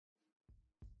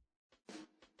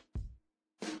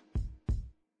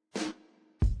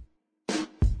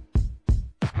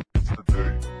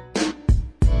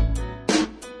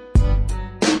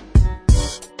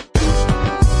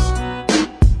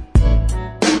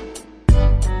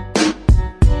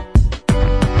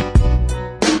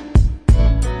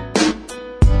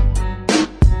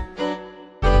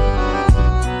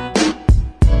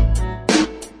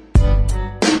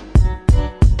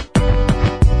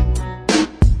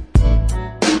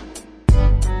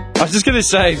I was just going to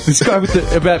say, this guy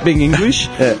about being English,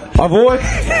 I've always...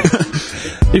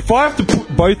 if I have to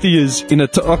put both of yous in a...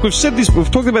 like we've said this,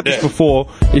 we've talked about this before,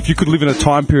 if you could live in a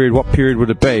time period, what period would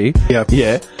it be? Yeah.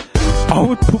 I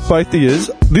would put both of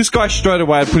yous... This guy straight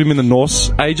away, I'd put him in the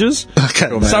Norse ages. Okay.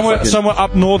 Somewhere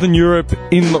up northern Europe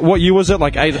in... What year was it?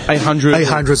 Like 800?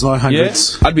 800s,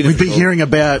 900s. Yeah? We'd be hearing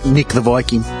about Nick the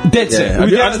Viking. That's it. I'd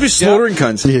just be slaughtering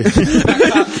cunts. Yeah.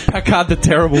 Packard the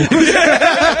Terrible.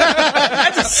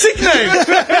 That's a sick name.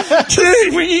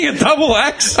 Just swinging a double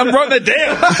axe. I'm writing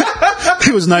that down.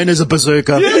 He was known as a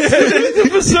berserker.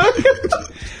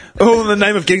 Oh, the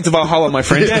name of getting to Valhalla, my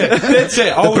friend. Yeah, that's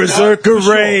it. The Berserker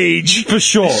Rage. For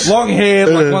sure. Long hair,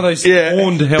 like one of those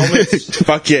horned helmets.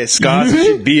 Fuck yeah, scars and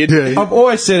shit, beard. I've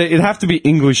always said it'd have to be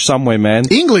English somewhere, man.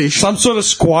 English? Some sort of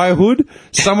squire hood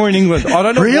somewhere in England. I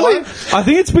don't know Really? why. I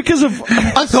think it's because of...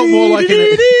 I felt more like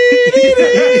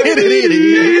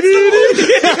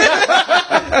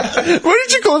What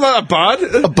did you call that? A bard?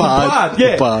 a bard.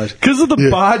 yeah. A bard. Because of the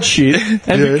bard shit,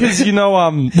 and because, you know,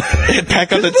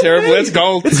 Pack up the terrible, that's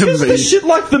gold. it's because of shit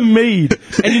like the Mead,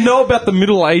 and you know about the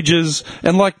Middle Ages,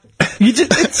 and like,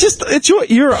 it's your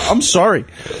era. I'm sorry.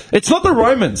 It's not the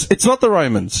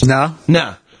Romans. Nah.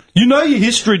 Nah. You know your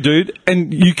history, dude,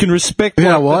 and you can respect... You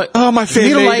know what? Oh, my fair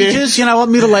Middle lady. Ages, you know what?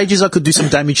 Middle Ages, I could do some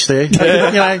damage there. You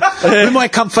know, we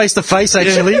might come face to face,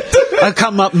 actually. I'll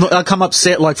come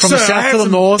upset, like, from the south to the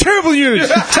north. Terrible news.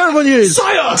 Terrible news.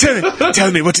 Sire! Tell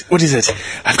me, what is it?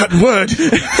 I've gotten word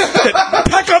that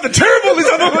Pack up the Terrible is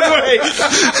on the way.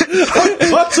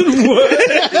 What's word?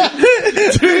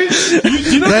 Dude,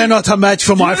 you know... They're not a match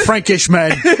for my Frankish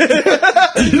man.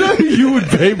 You know who you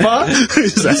would be, Mark?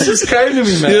 This just came to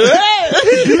me, man. Do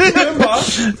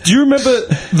you remember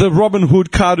the Robin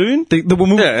Hood cartoon? The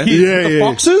woman with the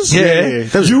foxes? Yeah.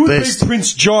 That was You the would best. be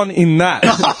Prince John in that.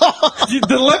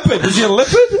 The leopard. Is he a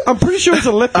leopard? I'm pretty sure he's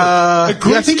a leopard. I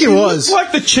think he was. He looked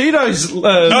like the Cheetos.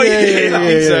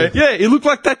 Yeah. He looked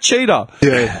like that cheetah.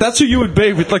 Yeah. That's who you would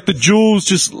be, with like the jewels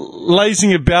just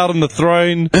lazing about on the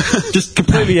throne, just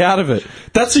completely out of it.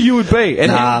 That's who you would be.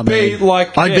 And Nah, he'd be man.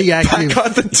 like... I'd be active. Pack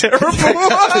up the Terrible.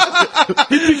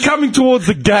 He'd be coming towards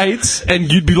the gates, and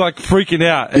you'd be like freaking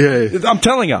out. Yeah. I'm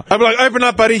telling you. I'd be like, open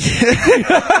up, buddy.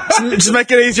 Just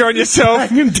make it easier on yourself.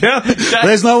 Hanging down the gate.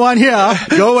 There's no one here.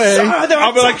 Go away. I'll be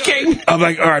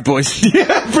like, all right, boys.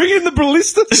 yeah, bring in the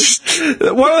ballistas.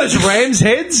 One of those ram's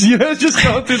heads, you know, just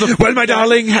going through the... Well, my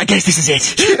darling, I guess this is it.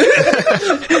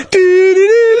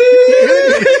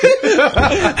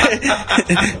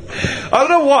 I don't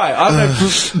know why. I don't know.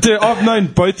 Dude, I've known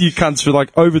both you cunts for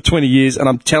like over 20 years, and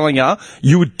I'm telling you,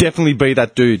 you would definitely be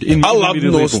that dude. I love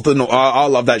I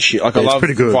love that shit. Like, I love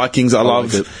pretty good. Vikings. I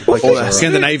love all that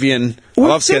Scandinavian. I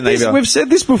love Scandinavia. We've said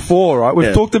this before, right?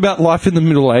 We've talked about life in the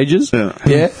Middle Ages.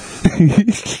 Yeah. Think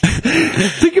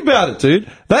about it, dude.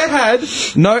 They had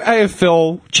no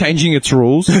AFL changing its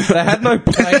rules. They had no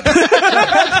plank. They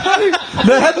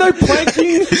had no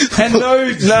planking and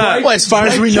no. Well, as far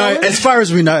as we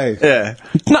know. Yeah.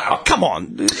 No, come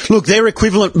on. Look, their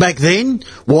equivalent back then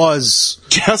was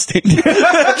Jousting.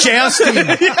 jousting.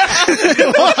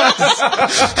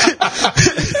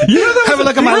 You know, Have a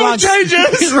look at my lunch. They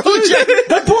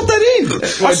brought that in. I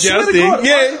swear to jousting. God,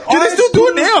 Yeah. Do they still do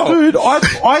it now? Dude,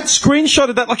 I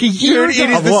screenshotted that like a year Dude, ago. it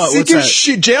is the what? What's sickest that?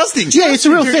 shit. Jousting. Yeah, it's a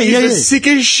real Dude, thing. It's Yeah, the yeah.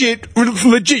 sickest shit.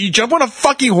 Legit. You jump on a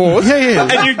fucking horse. Yeah.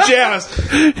 And you joust. I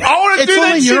want to It's do all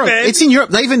that in shit, Europe. man. It's in Europe.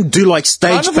 They even do like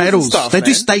staged Carnivals and battles. stuff, They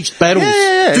do man. staged battles.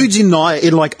 Yeah. Dudes in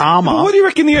like armor. What do you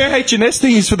reckon the OH&S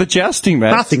thing is for the jousting,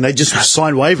 man? Nothing. They just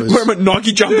sign waivers. Wear a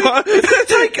Nike jumper.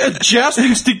 Take a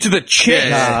jousting stick to the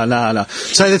chest. No.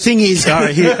 So the thing is, all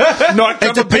right, here. Nike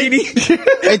jumper beanie.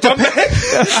 It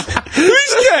depends.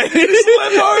 Who's gay?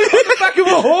 Lembo on the back of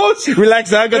a horse.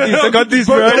 Relax, I got this,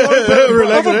 bro.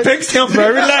 Relax, I'm a Pegstown, bro.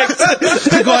 Relax.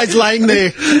 The guy's laying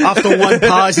there after one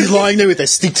pass. He's lying there with a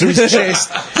stick to his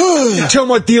chest. Tell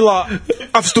my dealer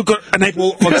I've still got an 8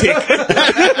 ball for tick.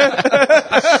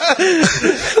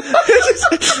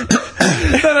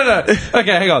 No.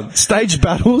 Okay, hang on. Stage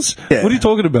battles? Yeah. What are you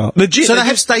talking about? Legit. So they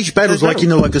have staged battles like in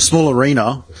like a small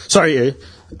arena. Sorry, yeah.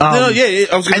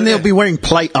 And they'll be wearing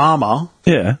plate armor.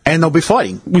 Yeah. And they'll be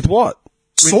fighting. With what?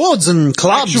 Swords and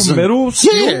clubs. Actual and, metal?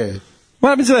 Steel? Yeah. What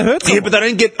happens if they hurt Yeah, someone? but they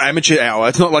don't get amateur hour.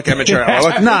 It's not like amateur hour.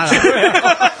 Like, No.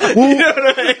 you know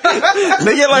what I mean?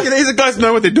 They get like these guys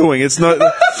know what they're doing. It's not.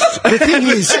 The thing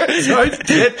is, Don't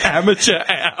get amateur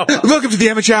hour. Welcome to the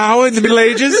amateur hour in the Middle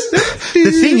Ages.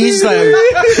 the thing is though,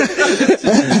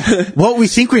 what we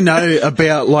think we know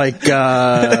about like,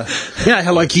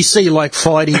 how like you see like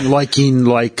fighting like in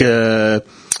like,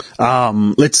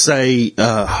 let's say,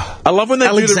 I love when they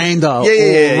Alexander do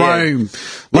the, or Rome.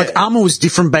 Like armor was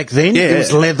different back then. Yeah. It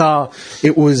was leather,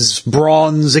 it was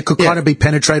bronze, it could kind of be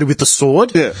penetrated with the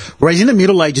sword. Yeah. Whereas in the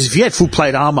Middle Ages, if you had full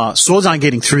plate armor, swords aren't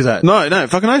getting through that. No,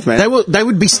 fucking oath, man. They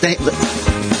would be Some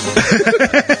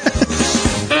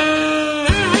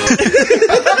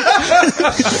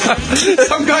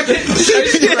guy getting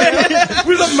chased around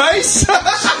with a mace.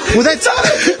 well, that's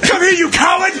Come here, you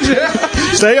coward!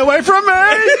 stay away from me.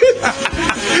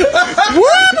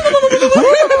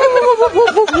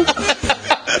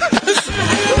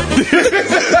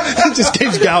 It just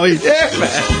keeps going. Yeah,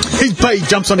 man. He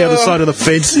jumps on the other side of the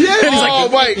fence. Yeah. And he's like, Oh,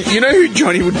 wait. You know who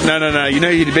Johnny would... No. You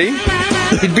know who he'd be?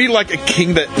 He'd be like a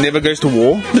king that never goes to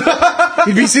war.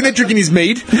 He'd be sitting there drinking his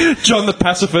mead. John the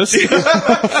Pacifist.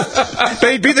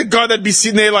 But he'd be the guy that'd be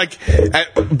sitting there like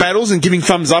at battles and giving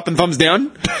thumbs up and thumbs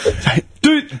down.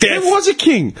 Dude, there was a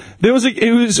king. Was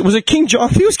it King John? I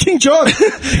think it was King John.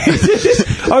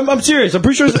 I'm serious. I'm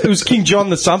pretty sure it was King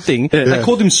John the something. They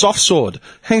called him Soft Sword.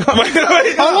 Hang on.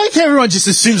 I like how everyone just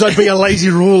assumes I'd be a lazy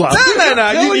ruler.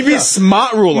 No. You'd be a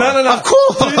smart ruler. No. Of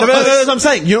course. No, but that's what I'm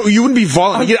saying. You wouldn't be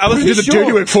violent. You get others to do the pretty sure.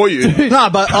 dirty work for you. No,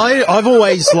 but I've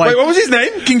always like Wait, what was his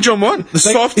name? King John what? The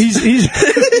soft? He's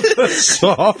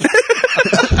soft.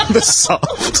 the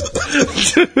soft.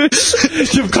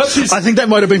 You've got this. I think that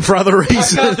might have been for other reasons.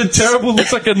 The terrible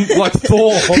looks like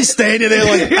Thor. He's standing there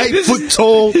like 8 foot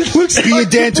tall, spear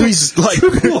down to his like.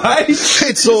 Triple H.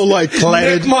 It's all like Neck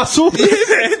clattered, muscle.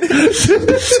 tatted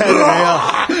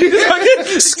out,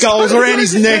 skulls around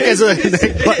his neck as a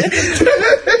neck plate.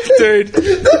 Dude.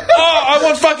 Oh, I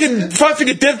want fucking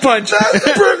 5-finger death punch.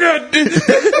 Bring it.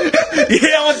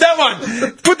 Yeah, I want that one.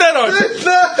 Put that on.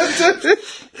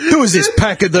 Who is this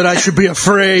Packard that I should be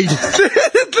afraid?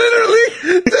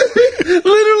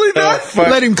 Literally not.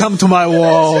 Let him come to my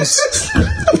walls.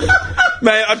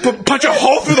 Mate, I'd punch a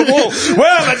hole through the wall.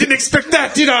 Well, I didn't expect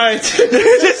that, did I?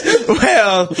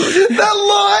 Well, that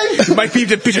line might be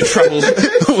a bit of trouble.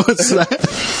 What's that?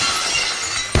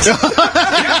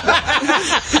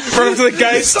 Run up to the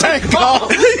gate. Take off.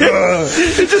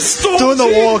 It just storms Doing the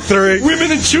in. walkthrough.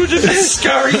 Women and children just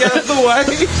scurry out of the way.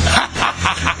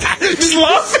 Just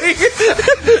laughing.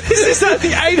 This is at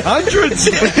the 800s.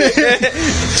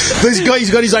 This guy, he's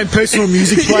got his own personal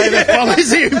music player that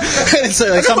follows him. And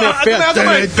so like, something I found.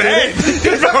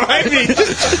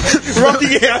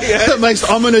 Rocking out, yeah. The most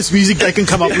ominous music they can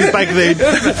come up with back then.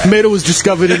 Metal was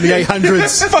discovered in the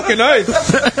 800s. Fucking oath.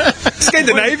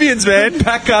 Scandinavians, man.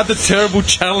 Packard the Terrible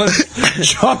Challenge.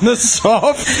 John the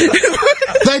Soft.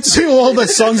 That's who all the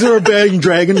songs are about in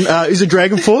Dragon. Is it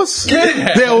Dragon Force?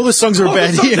 Yeah. They're all the songs are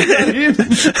about him.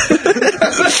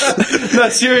 No,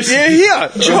 seriously. Yeah, here.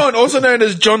 John, also known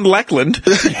as John Lackland,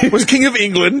 was King of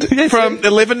England from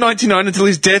 1199 until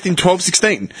his death in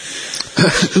 1216.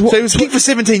 So he was king for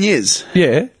 17 years.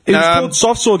 Yeah. It was called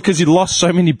Soft Sword because he lost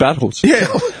so many battles. Yeah.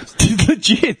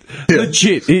 Legit.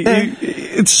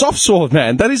 It's Soft Sword,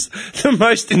 man. That is the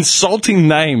most insulting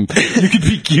name you could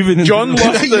be given. In John the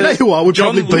lost You know who I would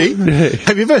probably be?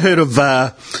 Have you ever heard of,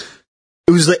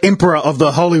 it was the emperor of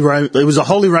the it was a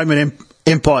Holy Roman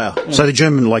Empire. So the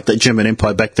German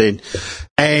Empire back then.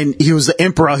 And he was the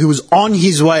emperor who was on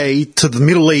his way to the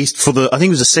Middle East for I think it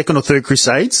was the Second or Third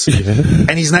Crusades. Yeah.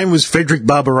 And his name was Frederick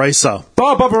Barbarossa.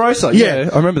 Barbarossa. Yeah,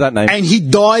 I remember that name. And he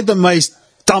died the most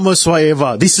dumbest way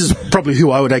ever. This is probably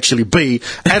who I would actually be.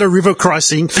 At a river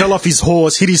crossing, fell off his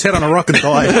horse, hit his head on a rock and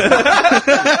died.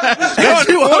 That's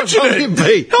who I would probably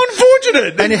be. How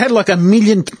unfortunate. And he had like a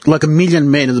million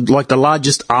men, like the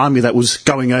largest army that was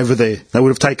going over there. They would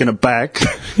have taken it back.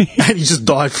 And he just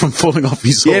died from falling off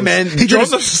his horse. Yeah, man. John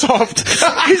the Soft.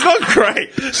 He's not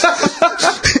great.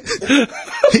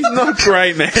 He's not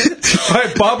great, man.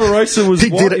 Right, Barbarossa was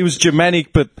he was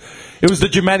Germanic, but it was the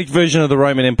Germanic version of the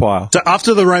Roman Empire. So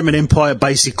after the Roman Empire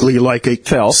basically it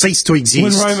fell, ceased to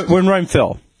exist. When Rome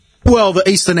fell. Well, the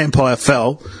Eastern Empire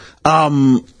fell.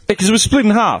 Because it was split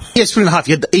in half. Yeah, split in half.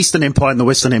 You had the Eastern Empire and the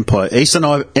Western Empire. Eastern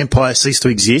Empire ceased to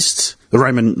exist. The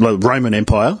Roman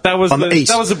Empire. That was the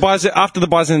East. That was after the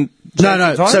Byzantine.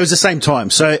 No. Time? So it was the same time.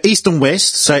 So East and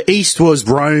West. So East was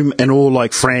Rome and all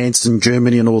like France and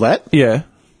Germany and all that. Yeah.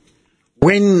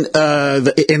 When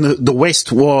the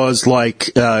West was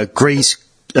like Greece,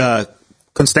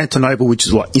 Constantinople, which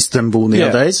is like Istanbul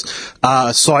nowadays,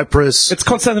 Cyprus. It's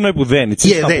Constantinople then. It's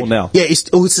Istanbul now. Yeah, it's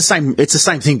the same. It's the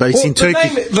same thing, but it's in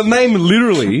Turkey. The name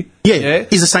literally,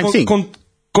 is the same thing.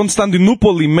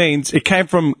 Constantinople means it came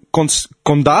from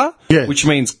Konda, which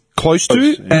means close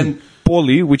to, and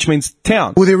Poli, which means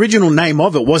town. Well, the original name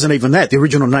of it wasn't even that. The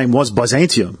original name was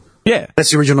Byzantium. Yeah. That's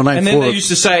the original name for it. And then they used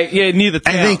to say, near the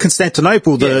town. And then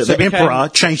Constantinople, the emperor,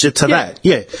 changed it to that.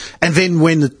 Yeah. And then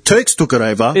when the Turks took it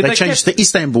over, they changed it to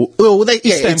Istanbul. Well,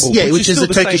 Istanbul, which is the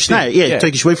Turkish name. Yeah,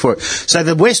 Turkish word for it. So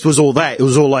the West was all that. It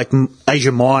was all like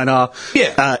Asia Minor,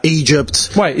 Egypt.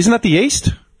 Wait, isn't that the East?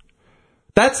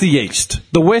 That's the East.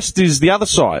 The West is the other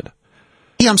side.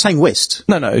 Yeah, I'm saying West.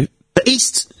 No. The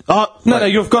East. No,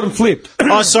 you've got them flipped.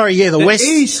 Oh, sorry, the West.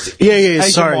 East. Asia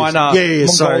sorry. Minor,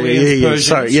 sorry.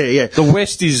 The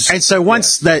West is. And so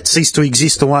once that ceased to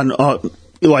exist, the one,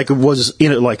 like it was,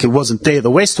 like it wasn't there,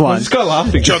 the West one. Just go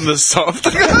laughing. John the Soft.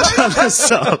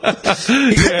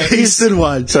 The Eastern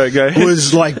one. Sorry, go ahead.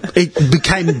 Was like, it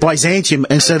became Byzantium,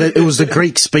 and so that it was the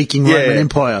Greek-speaking Roman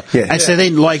Empire. Yeah. And so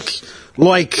then, like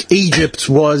Egypt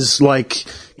was like,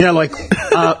 so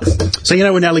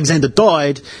when Alexander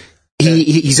died,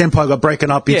 his empire got broken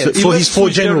up into for his four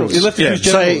generals. He left his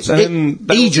generals.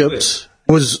 Egypt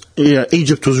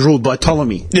was ruled by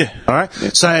Ptolemy. Yeah. All right.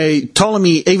 Yeah. So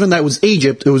Ptolemy, even though it was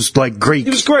Egypt, it was like Greek. It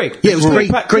was Greek. Yeah, it was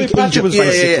Greek Egypt, was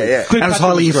basically. And it was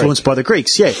highly influenced by the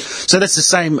Greeks. Yeah. So that's the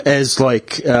same as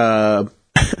like.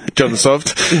 John the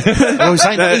Soft. I was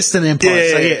saying the Eastern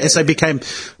Empire. And so it became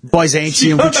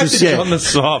Byzantium, which was John the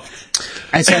Soft.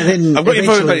 And so then I've got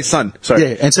info about his son. Sorry.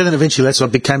 Yeah, and so then eventually that's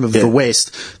what became of the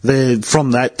West.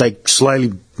 From that they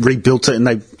slowly rebuilt it,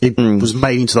 and it was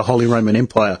made into the Holy Roman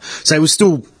Empire. So it was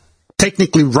still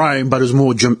technically Rome, but it was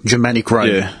more Germanic Rome.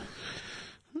 Yeah.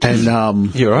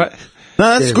 And you're right.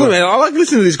 No, that's good, man. I like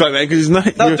listening to this guy, man, because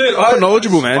he's quite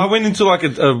knowledgeable, man. I went into like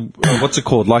a what's it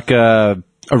called? Like a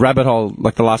rabbit hole,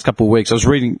 like the last couple of weeks. I was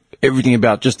reading everything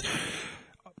about just,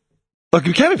 like, I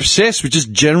became obsessed with just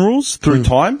generals through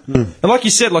time. And like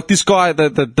you said, like this guy,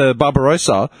 the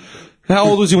Barbarossa, how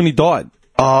old was he when he died?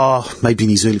 Maybe in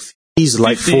his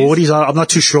late 40s. I'm not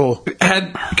too sure.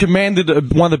 Had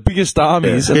commanded one of the biggest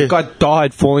armies, and the guy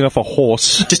died falling off a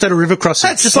horse. Just at a river crossing.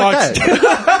 That just sucks. Like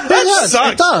that.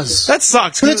 Sucks. It does. That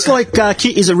sucks. But it's like,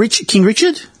 is it King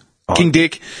Richard? King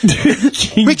Dick.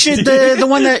 Richard, the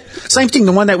one that, same thing,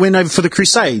 the one that went over for the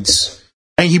Crusades.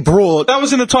 And he brought... That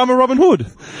was in the time of Robin Hood.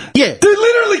 Yeah. Dude,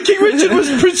 literally, King Richard was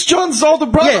Prince John's older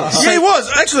brother. Yeah, he was.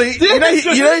 Actually,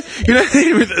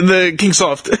 the King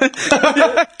Soft.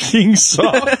 King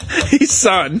Soft. His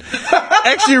son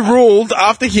actually ruled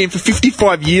after him for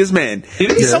 55 years, man.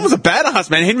 His son was a badass,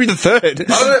 man. Henry III.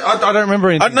 I don't remember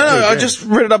anything. I just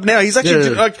read it up now. He's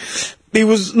actually, he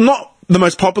was not the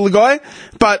most popular guy,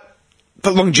 but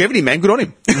longevity, man. Good on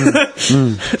him.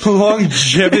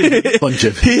 Longevity.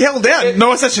 He held out.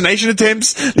 No assassination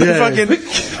attempts. Fucking...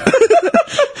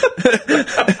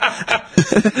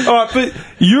 All right, but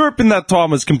Europe in that time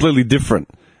was completely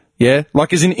different. Yeah?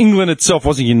 Like, as in England itself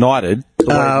wasn't united.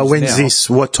 When's this?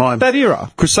 What time? That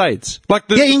era. Crusades.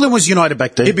 England was united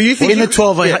back then. Yeah, but you think in the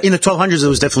 1200s, it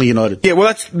was definitely united. Yeah, well,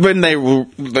 that's when they were...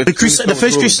 The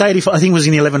first crusade, I think, was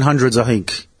in the 1100s, I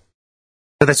think.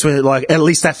 But that's when, like, at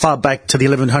least that far back to the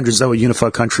 1100s, they were a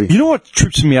unified country. You know what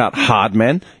trips me out hard,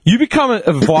 man? You become a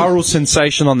viral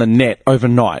sensation on the net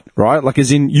overnight, right? Like,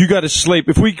 as in, you go to sleep.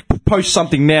 If we post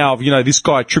something now of, this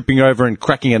guy tripping over and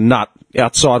cracking a nut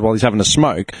outside while he's having a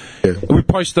smoke, we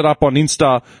post it up on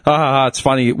Insta, it's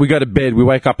funny. We go to bed, we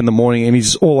wake up in the morning, and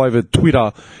he's all over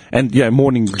Twitter and,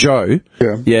 Morning Joe.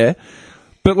 Yeah.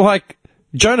 But, like,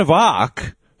 Joan of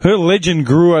Arc... Her legend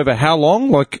grew over how long?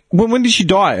 Like, when did she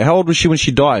die? How old was she when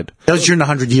she died? That was during the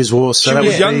 100 Years' War. So she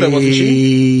was young though, wasn't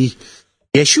she?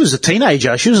 Yeah, she was a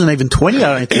teenager. She wasn't even 20,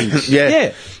 I don't think.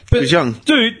 Yeah. But, she was young.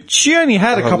 Dude, she only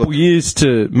had a couple years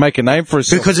to make a name for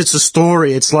herself. Because it's a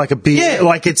story. It's like a big,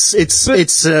 like it's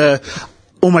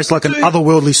almost like an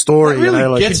otherworldly story.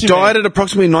 Really she died at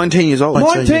approximately 19 years old.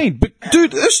 19. But,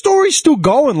 dude, her story's still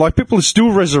going. Like, people are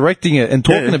still resurrecting it and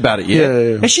talking about it,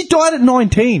 Yeah. And she died at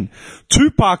 19.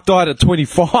 Tupac died at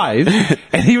 25,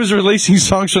 and he was releasing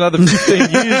songs for another 15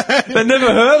 years they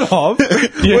never heard of.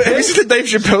 Yeah. Have you seen the Dave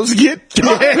Chappelle skit?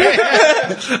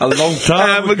 A long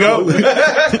time ago.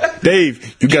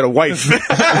 Dave, you got a wife.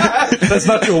 That's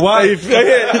not your wife.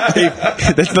 Dave,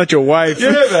 that's not your wife.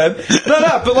 Yeah, man.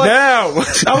 No, but like... Now,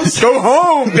 go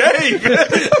home, Dave.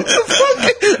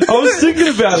 I was thinking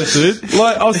about it, dude.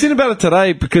 Like, I was thinking about it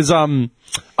today because,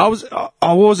 I was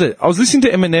listening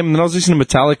to Eminem and then I was listening to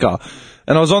Metallica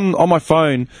and I was on my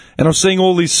phone and I was seeing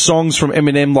all these songs from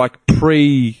Eminem like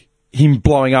pre him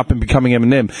blowing up and becoming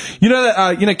Eminem. You know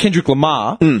that Kendrick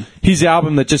Lamar, his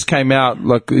album that just came out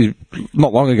like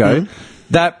not long ago,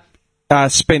 that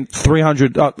spent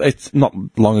 300. It's not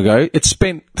long ago. It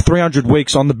spent 300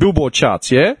 weeks on the Billboard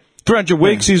charts. Yeah, 300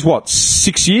 weeks is what,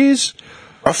 6 years?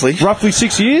 Roughly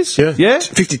 6 years. Yeah.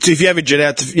 52. If you average it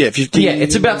out to 50. Yeah,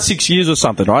 it's about 6 years or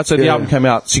something, right? So the album came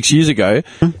out 6 years ago,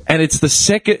 and it's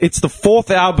the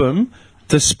fourth album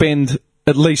to spend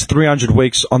at least 300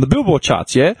 weeks on the Billboard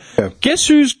charts. Yeah.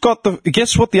 Guess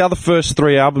what the other first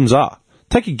three albums are?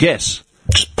 Take a guess.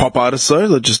 Just pop artists though.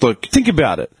 They're just like, think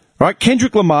about it, right?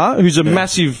 Kendrick Lamar, who's a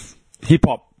massive hip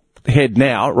hop head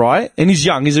now, right? And he's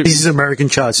young. This is American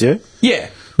charts, yeah. Yeah.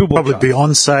 Billboard Probably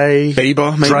charts. Beyonce,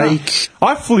 Bieber, maybe. Drake.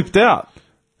 I flipped out.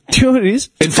 Do you know what it is?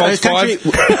 Penfold 5.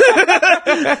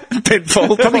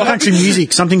 Penfold. Probably country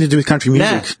music. Something to do with country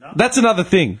music. Nah, that's another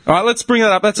thing. All right, let's bring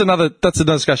that up. That's another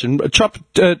discussion. I've got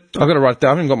to write it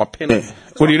down. I haven't got my pen. Yeah.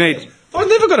 What do you need? I've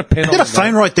never got a pen. You've got a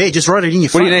phone right there. Just write it in your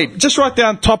phone. What do you need? Just write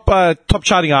down top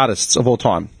charting artists of all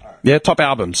time. Yeah, top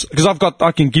albums. Because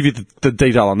I can give you the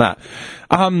detail on that.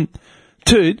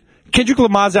 Dude, Kendrick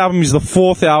Lamar's album is the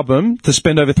fourth album to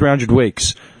spend over 300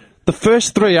 weeks. The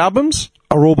first three albums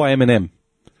are all by Eminem.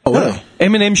 Oh, wow.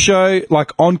 Eminem Show,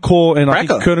 like Encore and I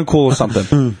think Curtain Call or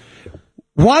something.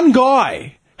 One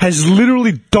guy has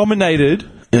literally dominated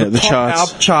the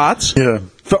top charts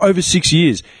for over 6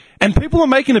 years. And people are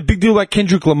making a big deal like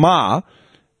Kendrick Lamar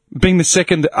being the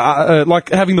second, like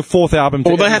having the fourth album.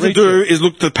 All they have to do is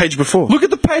look at the page before. Look at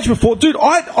the page before. Dude,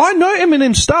 I know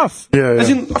Eminem stuff. Yeah. As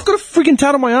in, I've got a freaking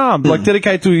tat on my arm, like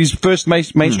dedicated to his first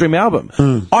mainstream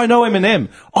album. I know Eminem.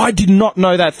 I did not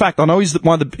know that fact. I know he's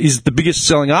he's the biggest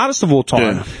selling artist of all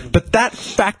time. Yeah. But that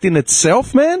fact in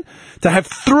itself, man, to have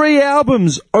 3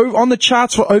 albums on the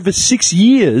charts for over 6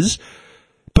 years,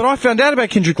 but I found out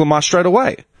about Kendrick Lamar straight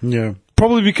away. Yeah.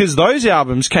 Probably because those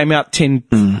albums came out 10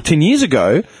 years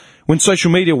ago when social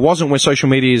media wasn't where social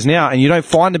media is now, and you don't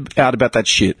find out about that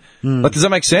shit. Like, does that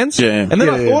make sense? Yeah. And then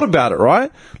I thought about it,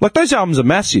 right? Like, those albums are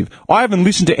massive. I haven't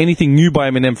listened to anything new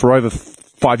by Eminem for over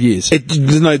 5 years. Don't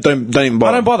even bother.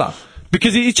 I don't bother.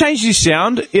 Because he changed his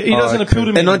sound. He doesn't appeal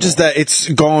to me And not just that, it's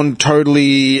gone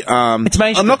totally... it's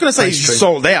mainstream. I'm not going to say he's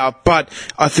sold out, but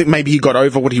I think maybe he got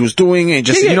over what he was doing and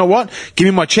just said, you know what? Give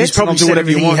me my checks and I'll do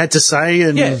whatever you want. He had to say.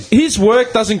 And his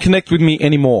work doesn't connect with me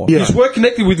anymore. Yeah. His work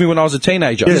connected with me when I was a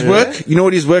teenager. His work, you know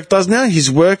what his work does now? His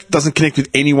work doesn't connect with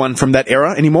anyone from that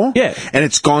era anymore. Yeah. And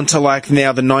it's gone to like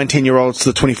now the 19-year-olds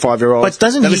to the 25-year-olds. But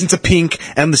doesn't he... listen to Pink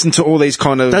and listen to all these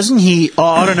kind of... Doesn't he... Oh,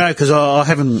 I don't know, because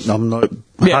I'm not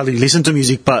hardly listen to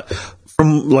music, but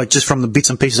from the bits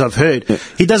and pieces I've heard,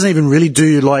 he doesn't even really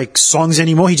do like songs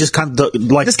anymore. He just kind of does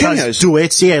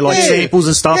duets, samples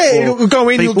and stuff. Yeah, he'll go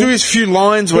in, he'll do his few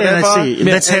lines, whatever. Yeah,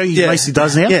 that's how he basically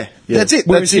does now. Yeah. That's it.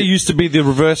 Whereas he used to be the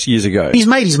reverse years ago. He's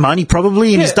made his money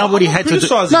probably, and he's done what he had to do.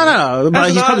 No,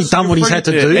 but he's probably done what he's had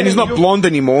to do. And he's not blonde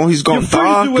anymore. He's gone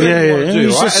dark.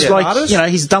 He's just like,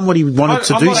 he's done what he wanted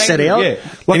to do, set out.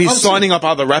 And he's signing up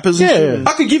other rappers. Yeah.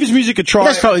 I could give his music a try.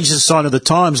 That's probably just a sign of the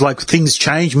times. Like, things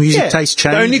change, music tastes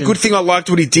change. The only good thing I liked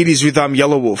what he did is with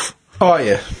Yellow Wolf. Oh,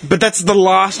 yeah. But that's the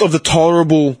last of the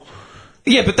tolerable...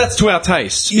 Yeah, but that's to our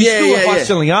taste. He's still a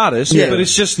high-selling artist, but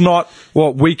it's just not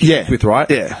what we connect with, right?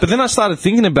 Yeah. But then I started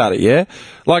thinking about it,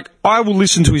 Like, I will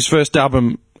listen to his first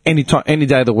album any day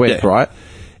of the week, right?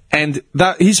 And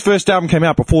his first album came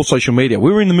out before social media.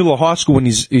 We were in the middle of high school when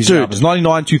his albums,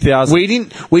 99, 2000.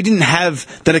 We didn't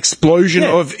have that explosion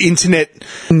of internet,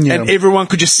 and everyone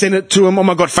could just send it to him. Oh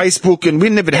my God, Facebook, and we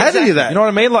never had any of that. You know what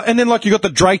I mean? Like, and then you got the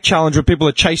Drake challenge where people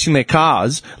are chasing their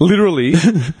cars, literally,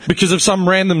 because of some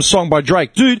random song by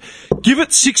Drake. Dude, give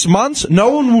it 6 months,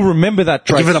 no one will remember that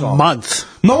Drake song. Give it a month.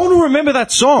 No one will remember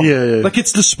that song. Yeah. Like,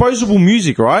 it's disposable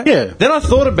music, right? Yeah. Then I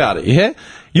thought about it,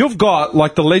 You've got,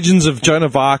 like, the legends of Joan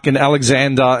of Arc and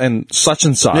Alexander and such,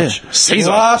 Caesar.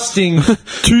 lasting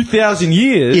 2,000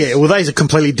 years. Yeah, well, those are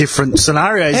completely different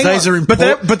scenarios. Those are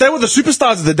important. But they were the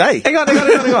superstars of the day. Hang on.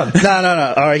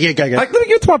 No. All right, go. Like, let me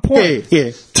get to my point.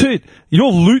 Yeah. Dude,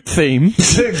 your loot theme,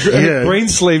 green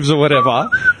sleeves or whatever,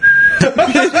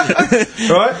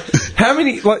 right? How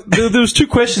many, like, there was 2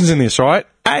 questions in this, right?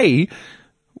 A,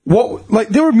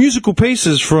 there were musical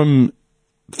pieces from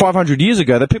 500 years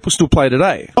ago that people still play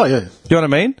today. Oh, yeah. You know what I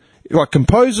mean? Like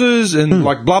composers and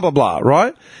like blah, blah, blah,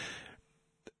 right?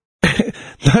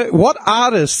 What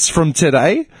artists from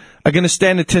today are going to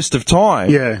stand the test of time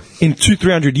in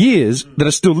 200-300 years that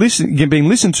are still being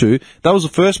listened to? That was the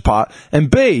first part.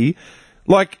 And B,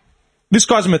 like, this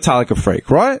guy's a Metallica freak,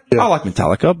 right? Yeah. I like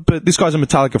Metallica, but this guy's a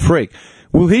Metallica freak.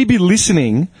 Will he be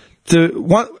listening to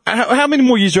how many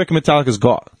more years do you reckon Metallica's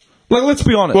got? Like, let's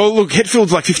be honest. Well, look,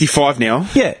 Hetfield's like 55 now.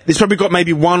 Yeah. He's probably got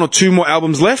maybe 1 or 2 more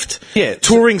albums left. Yeah.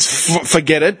 Touring's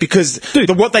forget it, because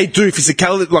what they do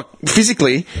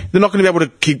physically, they're not going to be able to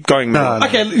keep going. No.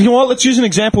 Okay, you know what? Let's use an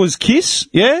example as Kiss.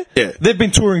 Yeah? Yeah. They've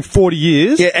been touring 40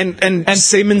 years. Yeah, and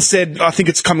Seaman said, I think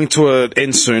it's coming to an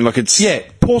end soon. Like, it's... Yeah,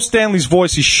 Paul Stanley's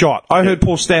voice is shot. I heard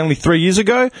Paul Stanley 3 years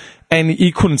ago, and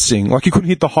he couldn't sing. Like, he couldn't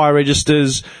hit the high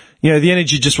registers. You know, the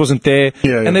energy just wasn't there.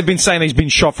 Yeah. And they've been saying he's been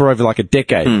shot for over like a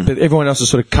decade. But everyone else has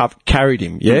sort of carried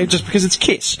him, just because it's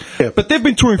Kiss. Yeah. But they've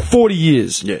been touring 40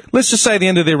 years. Yeah. Let's just say the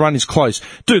end of their run is close.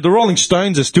 Dude, the Rolling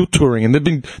Stones are still touring, and they were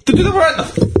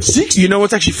at the 60s. You know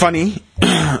what's actually funny?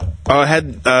 I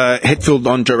had Hetfield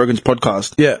on Joe Rogan's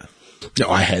podcast. Yeah.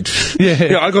 No, I had.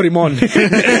 Yeah, I got him on. Not bad.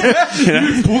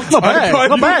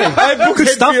 Not bad. I booked Good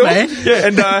stuff, Hetfield. man. Yeah,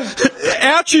 and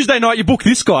Our Tuesday night, you book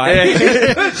this guy.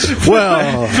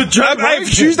 Well, For Joe Rogan.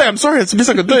 Tuesday, I'm sorry, that's the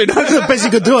best I could do. that's the best you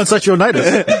could do on such your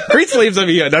notice. Green sleeves over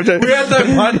here. No, We had no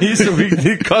money, so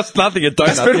it cost nothing a donut.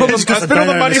 I spent all the, Just got I spent all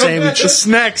the a money donut and a on the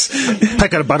snacks.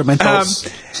 Pack out a buttermint toast.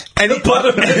 And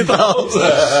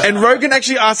Rogan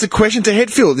actually asked a question to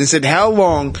Hetfield and said, how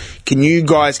long can you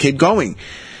guys keep going?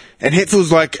 And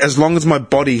Hetfield's like, as long as my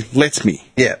body lets me.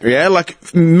 Yeah. Yeah, like,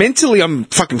 mentally I'm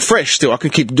fucking fresh still. I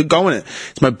can keep going it.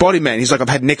 It's my body, man. He's like, I've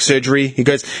had neck surgery. He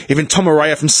goes, even Tom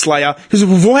Araya from Slayer. Because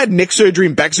we've all had neck surgery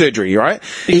and back surgery, right?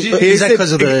 Is that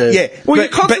because of the... Yeah. Well, you're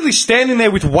constantly standing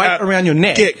there with weight around your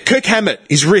neck. Yeah, Kirk Hammett,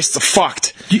 his wrists are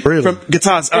fucked. Really? From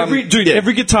guitars. Every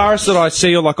guitarist that I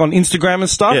see, or like on Instagram and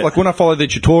stuff, Yeah. like when I follow their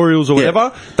tutorials or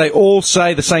whatever, they all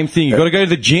say the same thing. You got to go to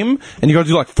the gym and you got to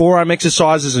do like forearm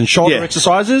exercises and shoulder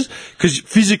exercises, because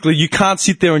physically you can't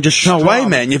sit there and just No strum. way,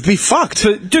 man. You'd be fucked.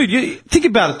 So, dude, you think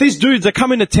about it. These dudes, they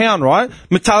come into town, right?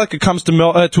 Metallica comes to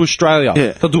Australia.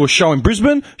 Yeah. They'll do a show in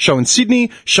Brisbane, show in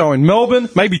Sydney, show in Melbourne,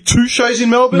 maybe 2 shows in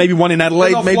Melbourne. Maybe 1 in Adelaide,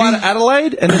 Then they'll maybe. fly to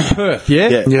Adelaide and then Perth, yeah?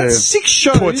 Yeah. That's 6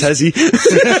 shows. Poor Tassie.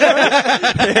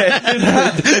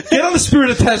 Get on the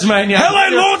Spirit of Tasmania.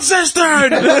 Hello, Launceston!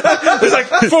 There's like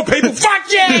 4 people. Fuck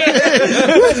yeah!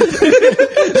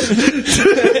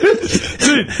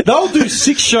 Dude, they'll do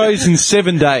 6 shows in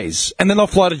 7 days, and then they'll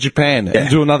fly to Japan and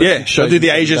do another 6 shows. They'll do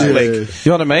the in 7 Asian days. leg.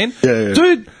 You know what I mean? Yeah.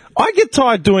 Dude, I get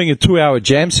tired doing a 2-hour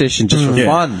jam session just for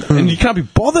fun, and you can't be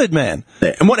bothered, man.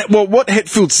 And what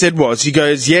Hetfield said was, he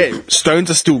goes, yeah,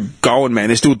 Stones are still going, man.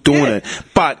 They're still doing it.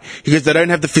 But, he goes, they don't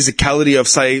have the physicality of,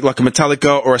 say, like a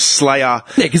Metallica or a Slayer.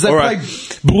 Yeah, because they or play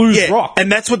blues rock.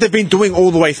 And that's what they've been doing all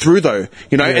the way through, though.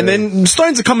 You know, and then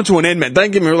Stones are coming to an end, man.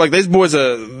 Don't get me wrong. Like, these boys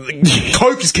are...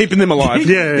 Coke is keeping them alive.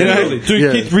 Yeah, You know? Literally.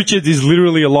 Dude, Keith Richards is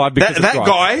literally alive because That of drugs.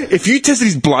 guy, if you tested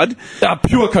his blood,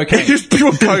 Pure cocaine. just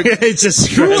pure Coke. It's just...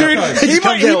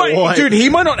 Dude, he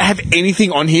might not have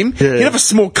anything on him. Yeah. He'd have a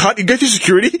small cut. He'd go through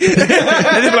security. and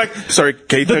they'd be like, sorry,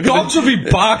 Keith. The dogs will be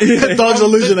barking. The dogs are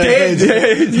losing their heads.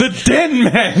 The den,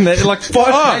 man. They're like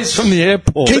 5 days from the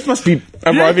airport. Keith must be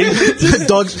arriving. The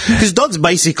dogs, because dogs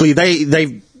basically,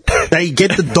 they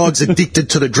get the dogs addicted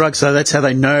to the drug, so that's how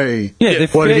they know they're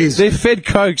what fed, it is. They're fed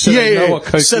coke, so they know what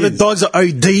coke So is. the dogs are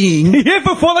ODing Yeah,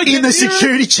 before they in get the near it.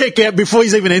 security checkout before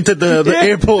he's even entered the Yeah,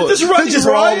 airport. Just running Just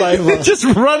riot. roll over. Just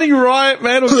running riot,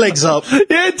 man. Legs up.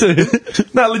 Yeah,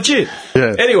 dude. No, legit.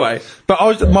 Yeah. Anyway,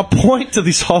 but my point to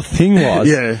this whole thing was,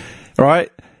 Yeah. right?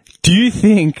 Do you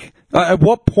think at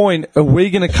what point are we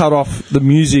going to cut off the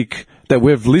music that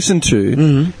we've listened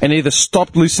to and either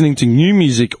stop listening to new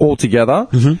music altogether,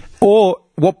 or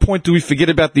what point do we forget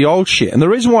about the old shit? And the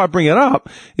reason why I bring it up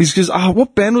is because,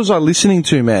 what band was I listening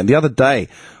to, man, the other day?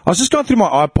 I was just going through my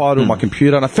iPod or my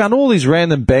computer, and I found all these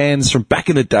random bands from back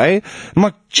in the day. I'm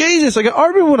like, Jesus, I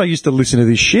remember when I used to listen to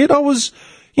this shit. I was...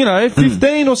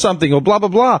 15 or something, or blah, blah,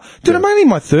 blah. Dude, I'm only in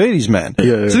my 30s, man.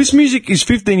 Yeah. So this music is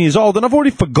 15 years old, and I've already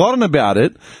forgotten about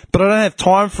it, but I don't have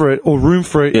time for it or room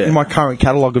for it in my current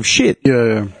catalogue of shit.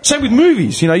 Yeah. Same with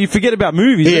movies. You forget about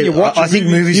movies. Yeah, then you watch I think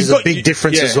movies is a big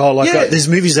difference as well. Like, Yeah. there's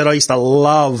movies that I used to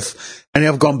love, and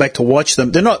I've gone back to watch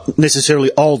them. They're not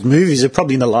necessarily old movies. They're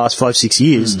probably in the last 5-6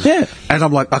 years. Yeah. And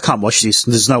I'm like, I can't watch this.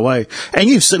 There's no way. And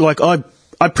you've said, like, I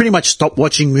pretty much stopped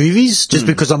watching movies just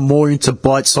because I'm more into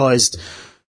bite-sized...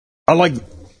 I like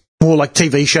more like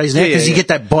TV shows now because you get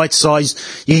that bite-sized...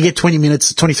 You can get 20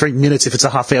 minutes, 23 minutes if it's a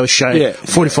half-hour show,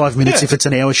 45 minutes if it's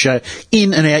an hour show.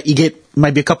 In and out, you get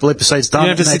maybe a couple episodes done. You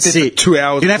don't have to and sit that's there it. for 2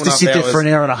 hours, You don't have to 2.5 sit there for an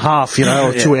hour and a half, or 2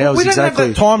 hours, We don't exactly.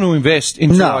 have that time to invest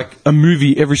into like a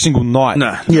movie every single night.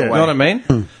 No. You know what I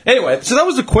mean? Anyway, so that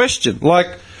was the question. Like,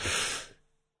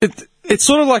 it's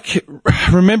sort of like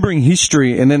remembering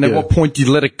history, and then at what point do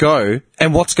you let it go,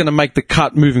 and what's going to make the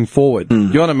cut moving forward. You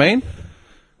know what I mean?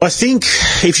 I think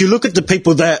if you look at the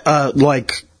people that are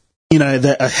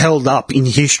that are held up in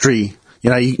history,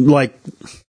 like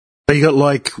But you got,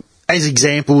 like, as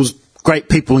examples, great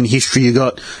people in history. You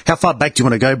got, how far back do you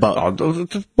want to go, But? Oh,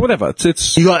 whatever.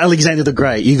 It's You got Alexander the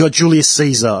Great. You got Julius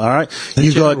Caesar, alright?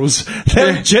 You generals.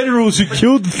 They're generals who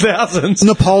killed thousands.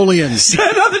 got Napoleon's.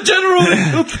 Another general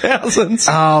who killed thousands.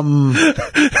 I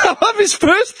love his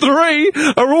first three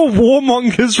are all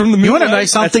warmongers from the You Middle want to know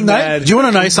Ages. something, That's though? mad. Do you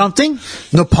want to know something?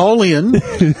 Napoleon.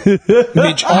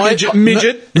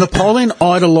 Midget. Napoleon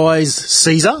idolized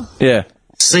Caesar. Yeah.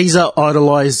 Caesar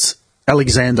idolized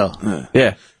Alexander.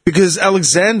 Yeah. Because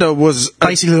Alexander was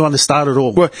Basically, the one that started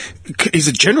all. well, he's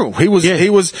a general. He was,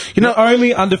 you know, The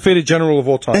only undefeated general of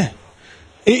all time.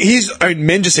 his own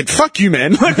men just said, "Fuck you,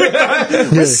 man! Like,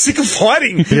 we're sick of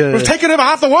fighting. Yeah. We've taken over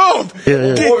half the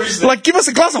world. Like, give us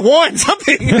a glass of wine,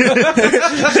 something.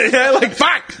 Yeah, like,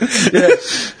 fuck."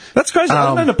 That's crazy. I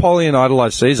didn't know Napoleon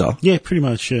idolized Caesar. Yeah, pretty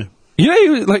much, yeah. You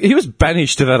know, he was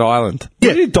banished to that island. Yeah.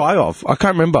 What did he die of? I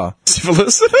can't remember.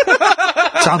 Syphilis.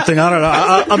 Something, I don't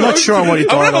know. I'm not sure on what he I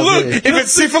died want to of. look. Yeah. If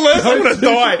it's syphilis, I'm going to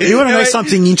die. You want to know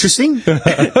something interesting?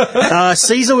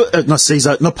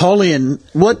 Napoleon,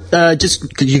 just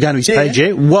because you're going to his page,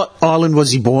 yeah? What island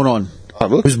was he born on? He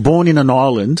was born in an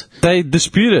island They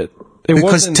dispute it. It because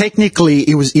wasn't. technically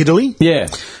it was Italy, Yeah.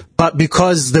 but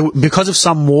because of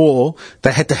some war,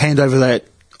 they had to hand over that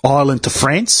island to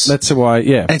France. That's why,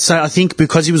 yeah. And so I think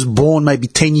because he was born maybe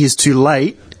 10 years too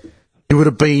late, it would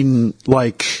have been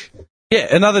like...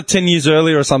 Yeah, another 10 years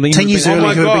earlier or something. 10 years Oh earlier,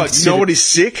 my he would have been god! You know what is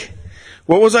sick?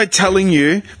 What was I telling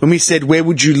you when we said where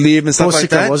would you live and stuff like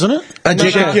Corsica, that? wasn't it?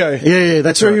 Ajaccio. Yeah,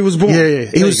 that's where right. he was born. Yeah,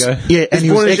 he was. you go. Yeah, and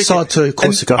he was born in exiled Ajaccio. to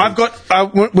Corsica. And I've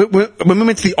got when we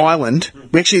went to the island.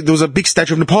 There was a big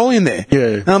statue of Napoleon there. Yeah.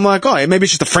 and I'm like, oh, maybe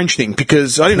it's just a French thing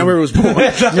because I didn't know where he was born.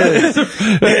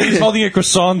 He's holding a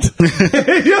croissant.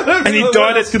 And he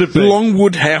died at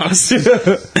Longwood House.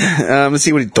 Let's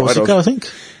see what he died Corsica, of. I think.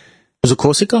 Was it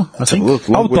Corsica? I think. Look,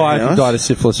 I'll Longwood die if he House. died of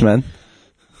syphilis, man.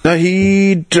 No,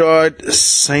 he died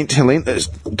St. Helena.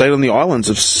 Died on the islands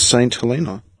of St.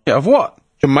 Helena, Yeah, of what?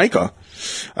 Jamaica.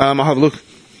 I'll have a look.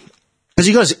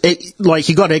 Because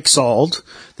he got exiled,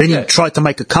 then Yeah. he tried to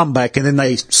make a comeback, and then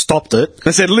they stopped it. I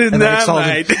said, And they nah, exiled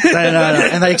mate. him. No,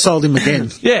 and they exiled him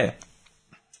again. Yeah.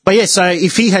 But yeah, so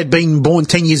if he had been born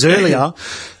 10 years earlier,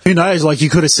 who knows? Like it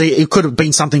could have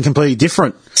been something completely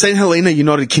different. St. Helena,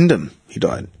 United Kingdom. He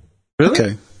died. Really?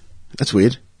 Okay. That's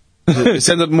weird. It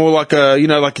sounded more like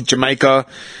like a Jamaica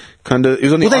kind of. It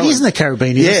was on the Well, that island. is in the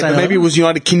Caribbean. Isn't Yeah, it? but maybe it was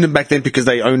United Kingdom back then because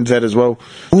they owned that as well.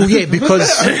 Well, yeah,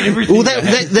 because Everything.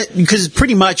 because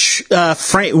pretty much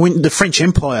when the French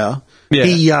Empire, Yeah.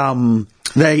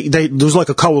 there was like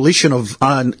a coalition of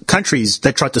countries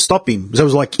that tried to stop him. So it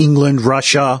was like England,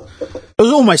 Russia. It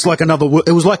was almost like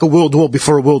it was like a world war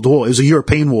before a world war. It was a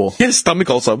European war. He had a stomach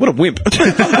ulcer. What a wimp.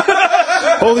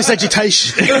 All this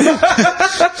agitation.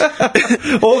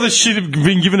 All this shit had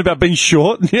been given about being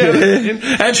short. Yeah.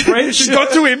 And French. She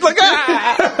got to him like,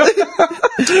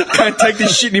 can't take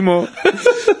this shit anymore.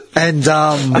 And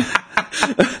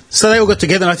so they all got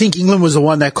together, and I think England was the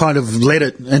one that kind of led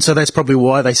it, and so that's probably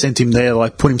why they sent him there,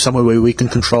 like put him somewhere where we can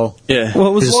control. Yeah. Well,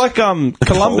 it was like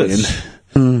Columbus.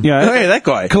 You know, Oh, yeah, that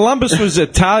guy. Columbus was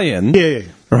Italian, Yeah.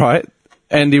 right?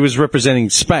 And he was representing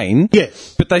Spain. Yeah.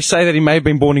 But they say that he may have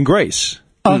been born in Greece.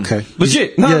 Okay.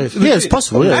 Legit. Yeah, legit. yeah, it's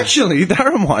possible, yeah. Actually, that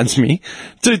reminds me.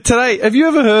 Dude, today, have you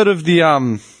ever heard of the, He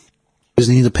was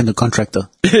an independent contractor.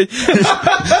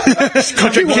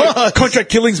 Contract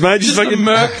killings, mate. Just the fucking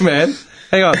Merc, man?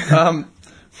 Hang on.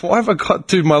 Why have I got,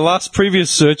 dude, my last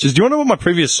previous searches? Do you want to know what my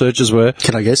previous searches were?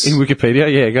 Can I guess? In Wikipedia?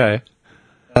 Yeah, go.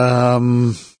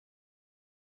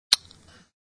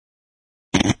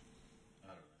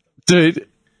 Dude,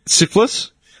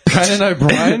 syphilis, Conan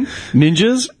O'Brien,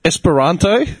 ninjas,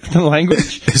 Esperanto, the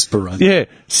language. Esperanto. Yeah,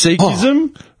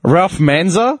 Sikhism, Ralph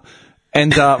Manza,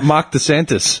 and Mark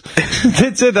DeSantis.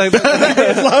 That's it.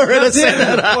 Florida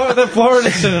Senator. The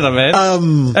Florida Senator,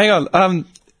 man. Hang on.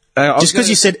 Just because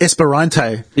you said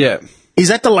Esperanto, Yeah. is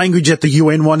that the language that the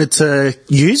UN wanted to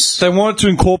use? They wanted to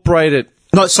incorporate it.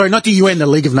 No, sorry, not the UN, the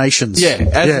League of Nations. Yeah,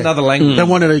 as another language. They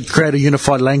wanted to create a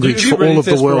unified language for all of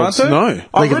the world. Esperanto?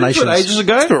 I League of read into it Nations. ages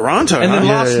ago. Esperanto, And then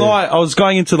huh? last Yeah. night I was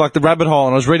going into like the rabbit hole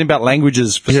and I was reading about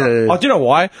languages. For some, Yeah. Oh, do you know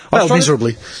why? I was Well, trying to-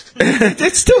 miserably.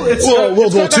 It's still it's Well, got- World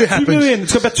it's War got II about 2 happened. million.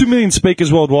 It's got about 2 million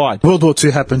speakers worldwide. World War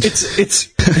II happened. It's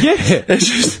yeah.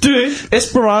 Dude,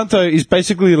 Esperanto is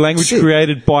basically a language Shit.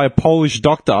 created by a Polish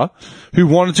doctor who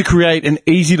wanted to create an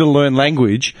easy to learn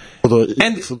language. for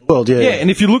the world, yeah. And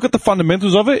if you look at the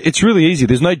fundamentals of it, it's really easy.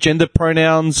 There's no gender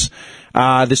pronouns.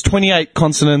 There's 28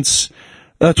 consonants,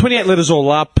 28 letters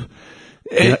all up.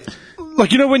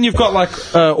 Like, you know when you've got, like,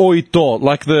 oito,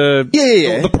 like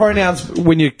Yeah. the pronouns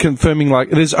when you're confirming,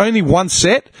 like, there's only one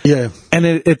set. Yeah. And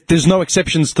there's no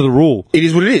exceptions to the rule. It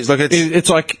is what it is. Like It's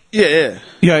like, yeah.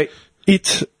 you know,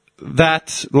 it,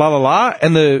 that, la la la,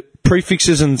 and the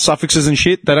prefixes and suffixes and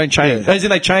shit, they don't change. Yeah. As in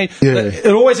they change. Yeah. It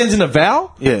always ends in a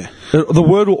vowel. Yeah. The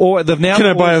word will always, the noun. Can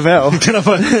I buy a vowel?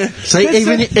 So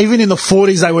even in the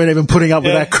 40s, they weren't even putting up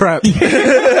with that crap.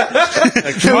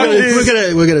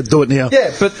 we're gonna do it now.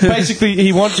 Yeah, but basically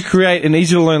he wanted to create an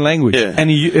easy to learn language, Yeah.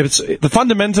 and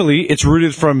fundamentally it's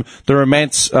rooted from the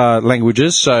Romance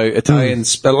languages, so Italian,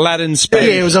 Latin, Spanish.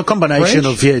 Yeah, it was a combination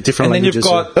of different and languages. And then you've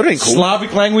got That'd be cool.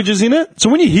 Slavic languages in it. So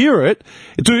when you hear it,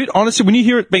 dude, honestly, when you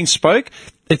hear it being spoke,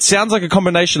 it sounds like a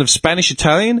combination of Spanish,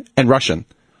 Italian, and Russian.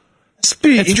 It's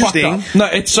pretty It's interesting. fucked up. No,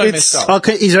 it's so messed up.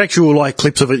 Okay, is there actual like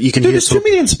clips of it you can Dude, hear? there's 2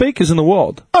 million speakers in the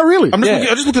world. Oh, really? I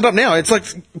just looked it up now. It's like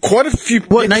quite a few.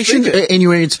 What nation?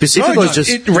 Anywhere in specific? No, or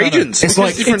just regions. It's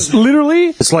like different. It's literally,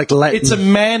 it's like Latin. it's a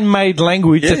man-made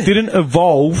language that didn't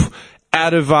evolve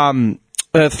out of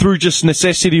through just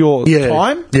necessity or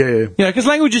time. Yeah. You know, because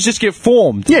languages just get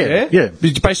formed. Yeah.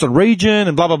 It's based on region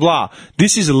and blah blah blah.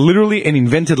 This is literally an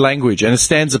invented language, and it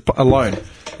stands alone.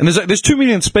 And there's 2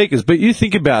 million speakers, but you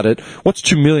think about it, what's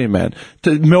 2 million, man?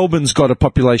 Melbourne's got a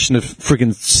population of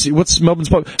friggin' what's Melbourne's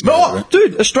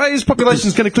dude, Australia's population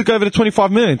is going to click over to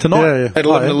 25 million tonight. Yeah. At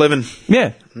 11.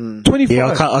 Yeah. 25.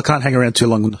 Yeah, I can't hang around too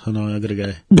long. No, I gotta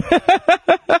go.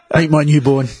 Meet my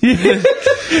newborn.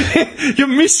 You're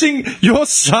missing. Your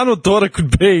son or daughter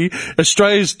could be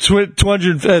Australia's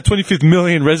 25th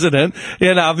million resident.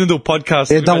 Yeah, no, I'm going to do a podcast.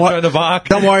 Yeah, with Joan of Arc.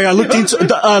 Don't worry. I looked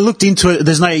into it.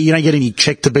 There's you don't get any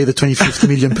check to be the 25th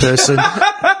million person.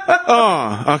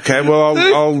 Oh, okay. Well,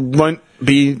 I won't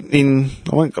be in.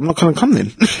 I'm not going to come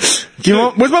then.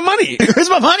 Where's my money? Where's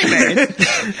my money, man?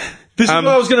 This is what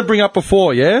I was going to bring up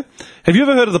before. Yeah. Have you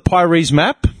ever heard of the Piri-Reis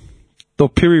map? The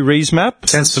Piri-Reis map?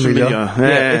 Sounds familiar.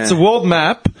 Yeah, it's a world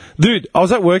map, dude. I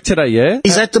was at work today. Yeah.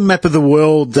 Is that the map of the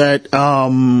world that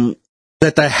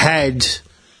that they had,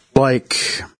 like?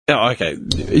 Oh, okay.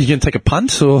 You can take a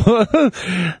punt or?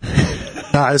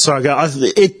 No, sorry.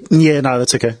 No,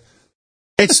 that's okay.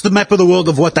 It's the map of the world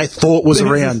of what they thought was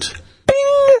around.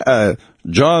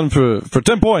 John, for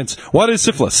 10 points, what is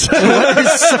syphilis? What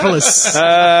is syphilis?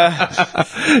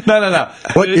 No.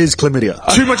 What is chlamydia?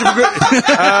 Too much of a good.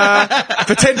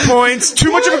 For 10 points,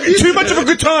 too much of a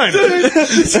good time.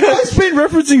 This guy's been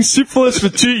referencing syphilis for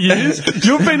 2 years.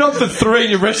 You've been on for 3 and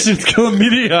you're referencing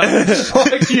chlamydia.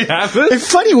 Like you haven't.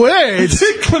 Funny words.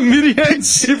 Chlamydia and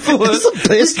syphilis. It's the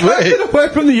best You can't word. get away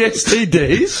from the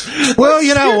STDs. Well,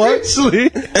 you know what? Seriously.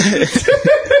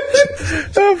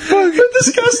 Oh, fuck. That's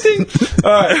disgusting.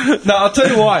 Alright. No, I'll tell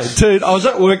you why. Dude, I was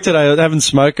at work today having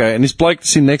smoko, and this bloke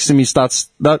sitting next to me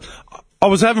I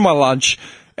was having my lunch,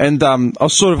 and I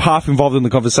was sort of half involved in the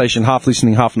conversation, half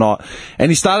listening, half not.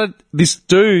 And this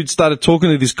dude started talking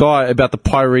to this guy about the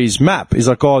Piri-Reis map. He's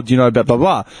like, oh, do you know about blah,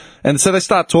 blah. And so they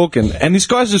start talking. And this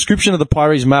guy's description of the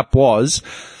Piri-Reis map was,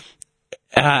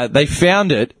 they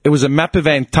found it. It was a map of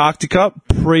Antarctica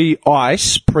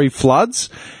pre-ice, pre-floods.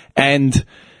 And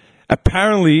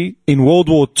apparently in World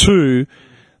War II,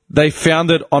 they found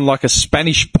it on like a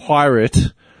Spanish pirate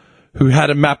who had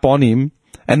a map on him.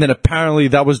 And then apparently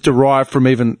that was derived from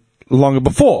even longer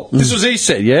before. This was he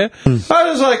said, yeah? I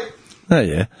was like, oh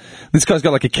yeah. This guy's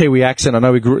got like a Kiwi accent. I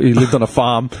know he lived on a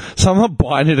farm. So I'm not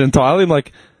buying it entirely. I'm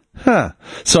like, huh.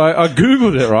 So I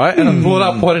Googled it, right? And I brought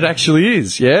up what it actually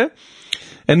is, yeah?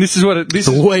 And this is what this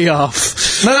is. Way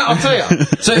off. No, I'll tell you.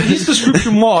 So his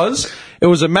description was, it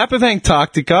was a map of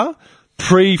Antarctica,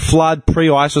 pre-flood,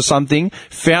 pre-ice or something,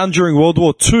 found during World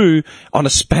War II on a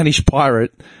Spanish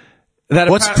pirate.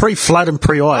 What's pre-flood and I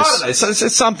pre-ice? don't know. So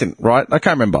it's something, right? I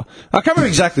can't remember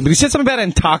exactly, but he said something about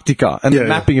Antarctica and the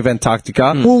mapping of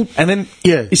Antarctica. Well, and then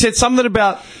yeah. he said something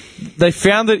about they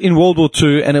found it in World War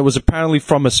II, and it was apparently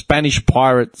from a Spanish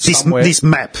pirate somewhere. This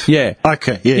map. Yeah.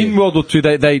 Okay, yeah. In World War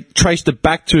II, they traced it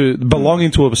back to belonging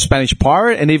to a Spanish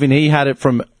pirate, and even he had it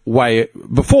from way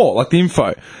before, like the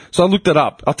info. So I looked it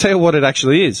up. I'll tell you what it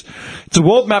actually is. It's a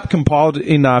world map compiled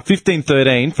in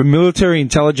 1513 for military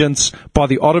intelligence by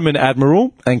the Ottoman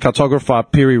admiral and cartographer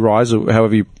Piri-Reis, or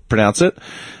however you pronounce it.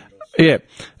 Yeah.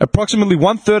 Approximately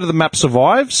 1/3 of the map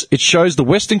survives. It shows the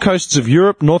western coasts of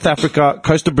Europe, North Africa,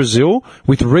 coast of Brazil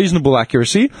with reasonable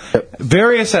accuracy.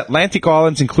 Various Atlantic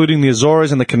islands, including the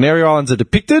Azores and the Canary Islands, are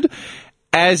depicted,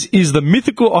 as is the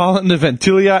mythical island of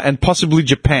Antillia and possibly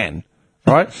Japan.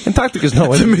 Right? Antarctica is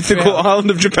nowhere. The mythical island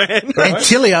of Japan.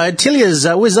 Antillia's,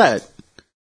 where's that?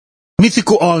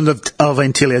 Mythical island of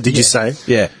Antillia, did you say?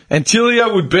 Yeah.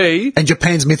 Antillia would be... And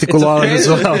Japan's mythical island as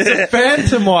well. It's a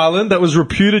phantom island that was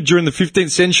reputed during the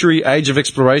 15th century age of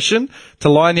exploration to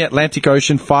lie in the Atlantic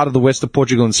Ocean far to the west of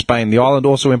Portugal and Spain. The island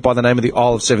also went by the name of the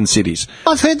Isle of Seven Cities.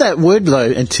 I've heard that word,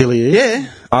 though, Antillia.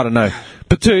 Yeah. I don't know.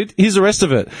 But, dude, here's the rest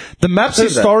of it. The map's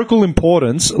historical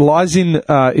importance lies in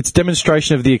its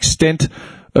demonstration of the extent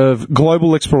of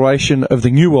global exploration of the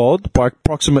New World by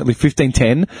approximately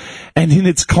 1510, and in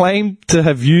its claim to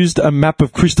have used a map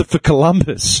of Christopher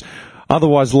Columbus,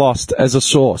 otherwise lost, as a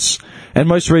source. And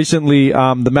most recently,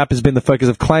 the map has been the focus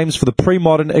of claims for the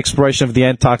pre-modern exploration of the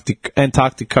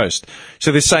Antarctic coast.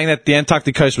 So they're saying that the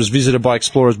Antarctic coast was visited by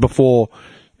explorers before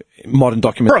modern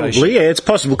documentation. Probably, yeah, it's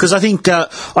possible. Because I think,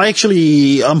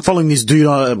 I'm following this dude,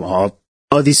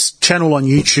 this channel on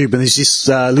YouTube, and there's this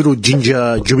little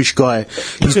ginger Jewish guy.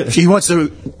 He wants to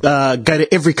go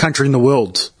to every country in the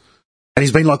world. And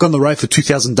he's been like on the road for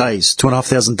 2,000 days,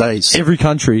 2,500 days. Every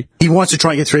country. He wants to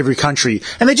try and get through every country.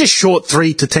 And they're just short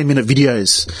 3 to 10 minute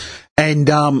videos. And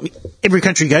every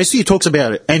country he goes to, he talks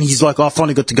about it. And he's like, I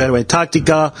finally got to go to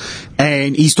Antarctica.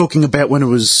 And he's talking about when it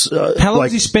was... How long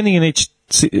is he spending in each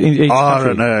country? I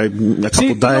don't know, a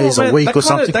couple of days, a week or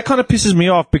something. That kind of pisses me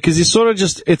off because he's sort of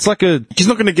just... It's like a... He's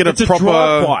not going to get a proper...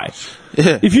 drive-by.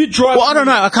 Yeah. If you drive... Well, I don't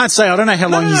know. I can't say. I don't know how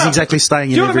long he's exactly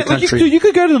staying in every country. Like you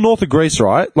could go to the north of Greece,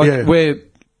 right? Like where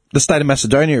the state of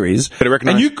Macedonia is.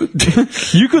 And you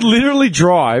could literally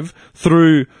drive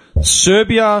through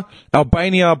Serbia,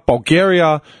 Albania,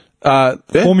 Bulgaria, former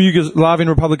Yugoslavian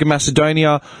Republic of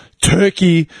Macedonia,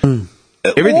 Turkey,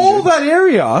 all that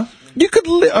area. You could.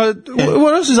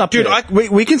 What else is up there?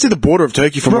 Dude, we can see the border of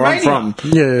Turkey from Romania. where I'm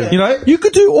from. Yeah. You know, you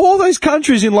could do all those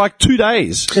countries in like 2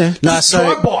 days. Yeah. No,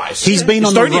 so he's been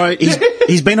on the road.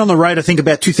 He's been on the road, I think,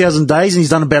 about 2,000 days, and he's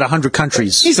done about 100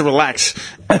 countries. He needs to relax.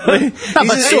 No,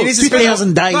 but still,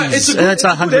 2,000 days. That's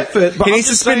 100. Effort, but he needs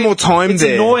to spend more time it's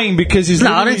there. It's annoying because he's.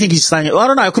 No, I don't think he's saying it. I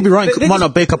don't know. It could be wrong. It might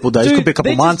not be a couple of days. It could be a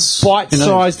couple of months.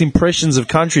 Bite-sized impressions of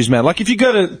countries, man. Like if you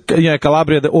go to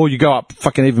Calabria, or you go up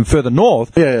fucking even further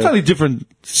north, totally different.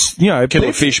 Kettle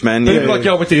of fish, man. People like,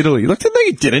 I went to Italy. Like, no,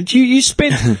 you didn't. You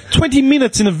spent 20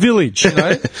 minutes in a village, you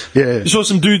know? You saw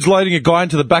some dudes loading a guy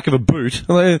into the back of a boot.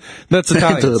 That's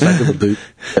Italian. Into the back of a boot.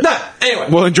 No, anyway.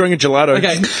 Well, enjoying a gelato.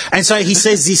 Okay. And so he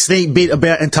says this bit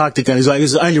about Antarctica. He's like, it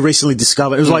was only recently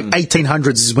discovered. It was like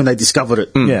 1800s is when they discovered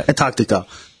it. Antarctica.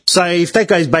 So if that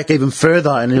goes back even further,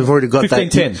 and they've already got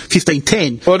 1510.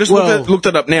 1510. Well, I just looked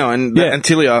it up now, and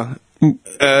Antillia...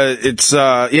 it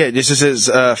just says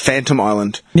Phantom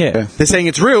Island. Yeah. They're saying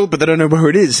it's real, but they don't know where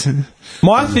it is.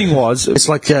 My thing was... It's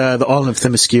like the island of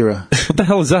Themyscira. What the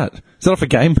hell is that? Is that off a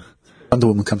game? Wonder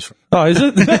Woman comes from. Oh, is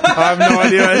it? I have no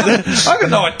idea. I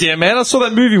got no idea, man. I saw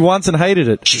that movie once and hated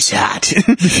it. She's hot.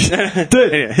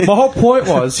 Dude, my whole point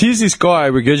was, here's this guy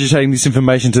regurgitating this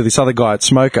information to this other guy at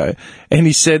Smoko, and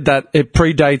he said that it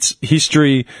predates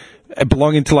history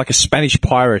belonging to like a Spanish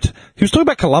pirate. He was talking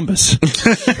about Columbus. You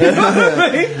know what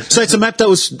I mean? So it's a map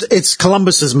it's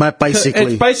Columbus's map,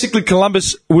 basically. It's basically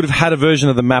Columbus would have had a version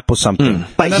of the map or something.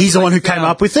 But he's the one who came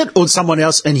up with it, or someone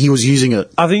else, and he was using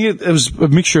it? I think it was a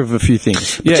mixture of a few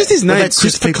things. Yeah. Just his name, that's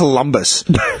just Christopher Columbus.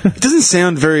 It doesn't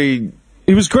sound very...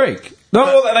 He was Greek. No,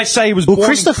 well, they say he was born in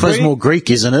Christopher's Crete. more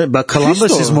Greek, isn't it? But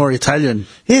Columbus is more Italian.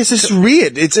 Yeah, it's just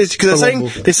weird. It's because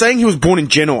they're saying he was born in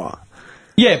Genoa.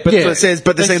 Yeah, but it says,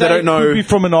 but they're saying they don't know. It could be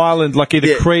from an island like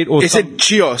either Crete or. It said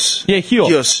Chios. Yeah,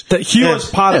 Chios. Chios is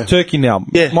part of Turkey now.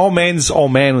 Yeah. My old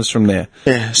man was from there.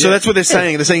 Yeah. So that's what they're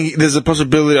saying. They're saying there's a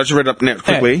possibility. I just read it up now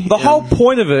quickly. Yeah. The whole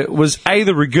point of it was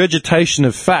the regurgitation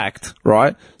of fact,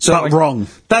 right? So But wrong.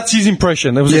 That's his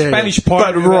impression. There was a Spanish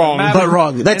pirate. But wrong. But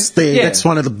wrong. That's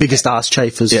one of the biggest ass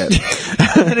chafers. Yeah.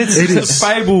 And it's a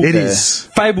fable. It is.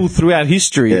 Fable throughout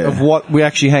history of what we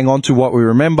actually hang on to, what we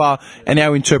remember, and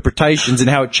our interpretations and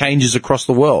how it changes across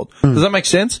the world. Does that make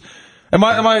sense? Have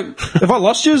I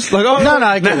lost you? Like, No,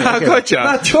 I get it. I got you.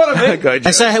 No, do you know what I mean? I got you.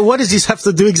 And so what does this have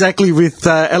to do exactly with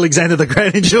Alexander the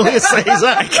Great and Julius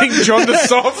Caesar? King John the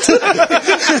Soft.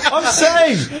 I'm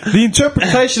saying the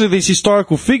interpretation of these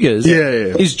historical figures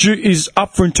is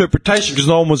up for interpretation because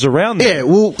no one was around there. Yeah,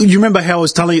 well, you remember how I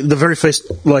was telling you the very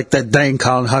first, like that day in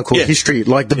Carl and Hardcore history,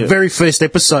 like the very first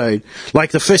episode,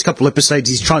 like the first couple episodes,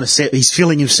 he's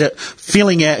feeling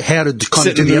out how to kind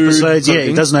of do the episodes. Yeah,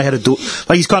 he doesn't know how to do it.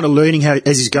 Like he's kind of learning how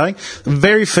as he's going. The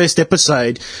very first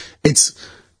episode, it's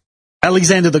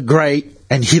Alexander the Great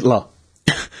and Hitler.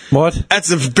 What? That's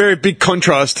a very big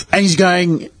contrast. And he's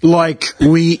going, like,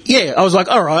 I was like,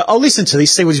 all right, I'll listen to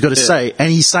this, see what he's got to say.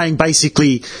 And he's saying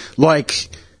basically, like,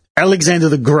 Alexander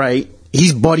the Great,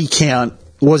 his body count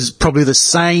was probably the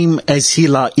same as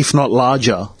Hitler, if not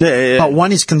larger. Yeah. But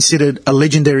one is considered a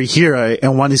legendary hero,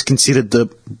 and one is considered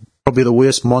probably the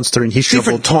worst monster in history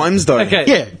Different of all time. times, though. Okay.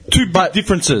 Yeah, Two big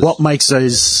differences. What makes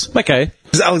those? Okay.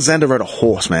 Because Alexander rode a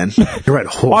horse, man. You're right,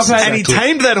 horse. I've had- And he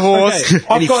tamed that horse. Okay.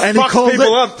 And he fucked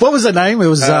people up. What was the name? It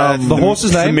was the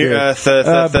horse's name?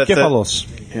 Cephalos.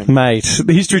 Mate,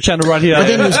 the History Channel right here. But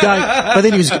then he was going. But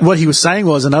then what he was saying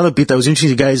was another bit that was interesting.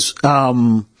 He goes,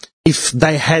 if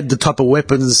they had the type of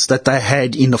weapons that they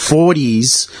had in the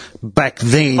 40s back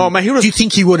then, Oh, man, do you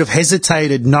think he would have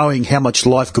hesitated knowing how much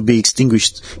life could be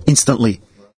extinguished instantly?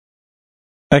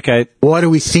 Okay. Why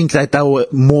do we think that they were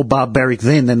more barbaric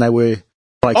then than they were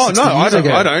like Oh, 60 no, I years don't.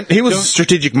 ago? I don't. He was a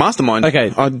strategic mastermind.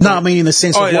 Okay. No, I mean in the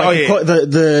sense of Oh, like yeah.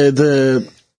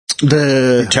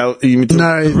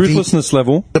 the Ruthlessness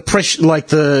level. the pressure, like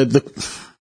the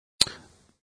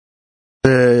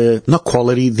not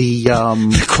quality, the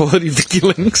quality of the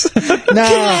killings.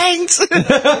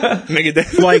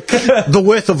 Megadeth. like the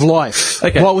worth of life.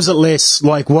 Okay. What was it less?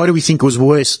 Like, why do we think it was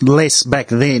less back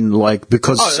then? Like,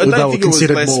 because I they don't were think it was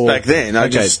considered less more. back then.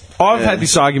 I've had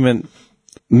this argument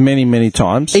many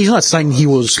times. He's not saying he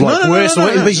was like No, worse, no.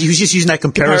 but he was just using that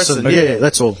comparison. Comparison, Yeah,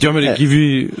 that's all. Do you want me to give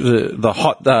you the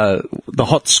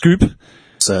hot scoop?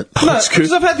 So, No,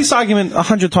 because I've had this argument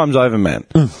 100 times over, man.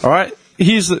 All right?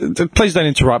 Please don't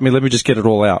interrupt me. Let me just get it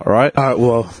all out, all right? all right,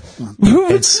 well, No.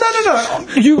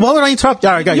 why would I interrupt?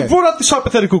 All right, You go. brought up this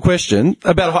hypothetical question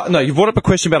you brought up a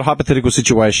question about a hypothetical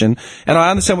situation, and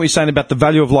I understand what you're saying about the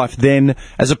value of life then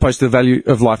as opposed to the value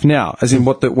of life now, as in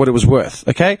what it was worth,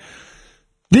 okay?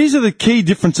 These are the key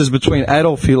differences between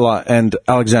Adolf Hitler and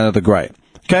Alexander the Great,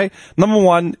 okay? Number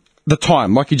one, the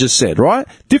time, like you just said, right?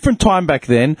 Different time back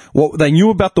then, what they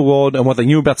knew about the world and what they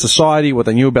knew about society, what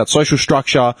they knew about social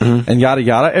structure, and yada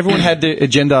yada. Everyone had their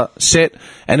agenda set,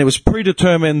 and it was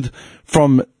predetermined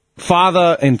from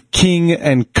father and king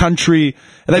and country.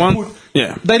 And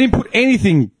they didn't put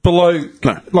anything below,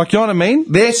 like, you know what I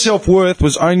mean? Their self-worth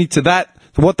was only to that,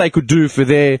 what they could do for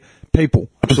their people.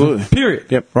 Absolutely. Period.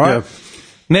 Yep. Right? Yeah.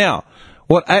 Now,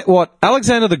 what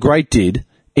Alexander the Great did,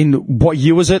 in what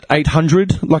year was it?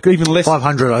 800? Like even less?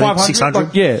 500, I think, 600.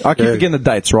 Like, yeah, I keep forgetting the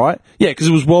dates, right? Yeah, because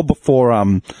it was well before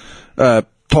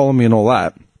Ptolemy and all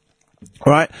that.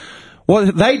 All right?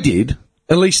 What they did,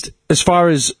 at least as far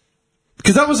as...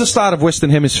 Because that was the start of Western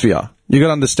Hemisphere. You got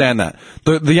to understand that.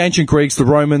 The ancient Greeks, the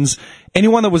Romans,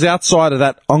 anyone that was outside of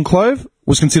that enclave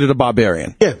was considered a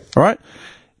barbarian. Yeah. All right?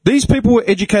 These people were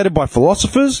educated by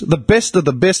philosophers, the best of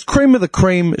the best, cream of the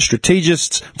cream,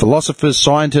 strategists, philosophers,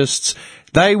 scientists.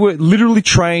 They were literally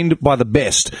trained by the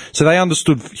best. So they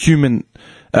understood human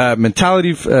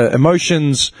mentality,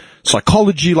 emotions,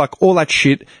 psychology, like all that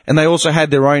shit. And they also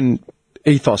had their own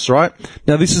ethos, right?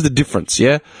 Now, this is the difference,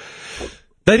 yeah?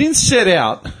 They didn't set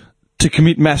out to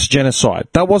commit mass genocide.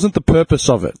 That wasn't the purpose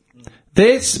of it.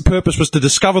 Their purpose was to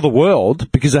discover the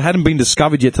world because it hadn't been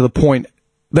discovered yet to the point.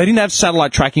 They didn't have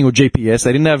satellite tracking or GPS.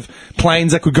 They didn't have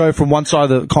planes that could go from one side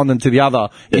of the continent to the other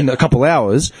in a couple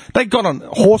hours. They got on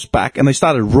horseback and they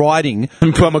started riding.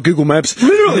 And put on my Google Maps.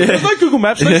 Literally, there's no Google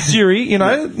Maps, no Siri, you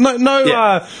know, no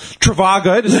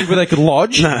Trivago to see where they could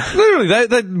lodge. No. Literally,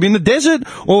 they in the desert.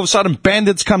 All of a sudden,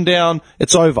 bandits come down.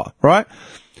 It's over, right?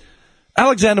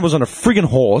 Alexander was on a friggin'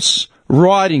 horse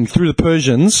riding through the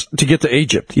Persians to get to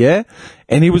Egypt, yeah?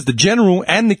 And he was the general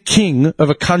and the king of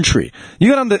a country.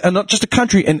 You got and not just a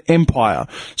country, an empire.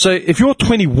 So if you're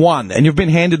 21 and you've been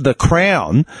handed the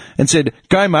crown and said,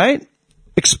 go mate,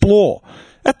 explore.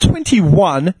 At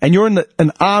 21 and you're in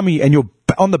an army and you're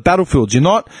on the battlefields, you're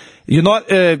not in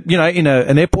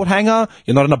an airport hangar,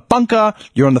 you're not in a bunker,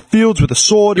 you're on the fields with a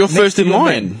sword. You're first in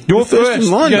line. You're first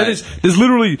in line, yeah, mate. there's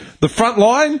literally the front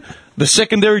line, the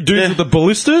secondary dudes with the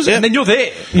ballistas, and then you're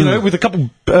there, with a couple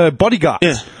bodyguards.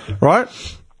 Yeah. Right?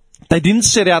 They didn't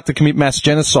set out to commit mass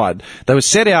genocide. They were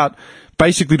set out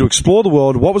basically to explore the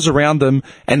world, what was around them,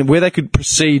 and where they could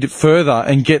proceed further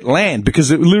and get land,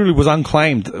 because it literally was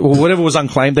unclaimed, or whatever was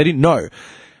unclaimed, they didn't know.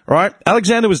 Right?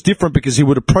 Alexander was different because he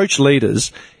would approach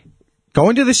leaders, go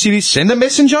into the city, send a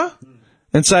messenger,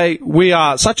 and say, we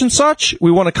are such and such,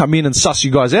 we want to come in and suss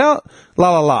you guys out,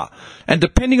 la la la. And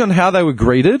depending on how they were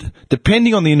greeted,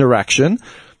 depending on the interaction,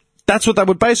 that's what they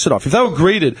would base it off. If they were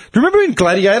greeted, do you remember in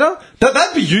Gladiator?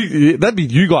 That'd be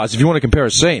you guys if you want to compare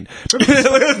a scene.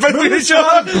 Remember the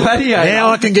start of Gladiator? Now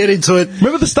I can get into it.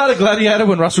 Remember the start of Gladiator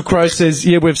when Russell Crowe says,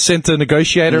 yeah, we've sent a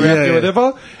negotiator out there,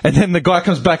 whatever, and then the guy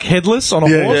comes back headless on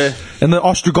a horse, and the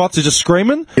Ostrogoths are just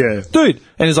screaming? Yeah. Dude.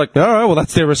 And he's like, all right, well,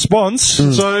 that's their response,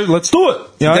 so let's do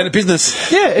it. Down to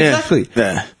business. Yeah, exactly.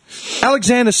 Yeah.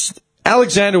 Alexander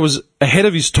Alexander was ahead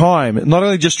of his time, not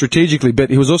only just strategically, but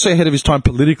he was also ahead of his time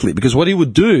politically, because what he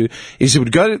would do is he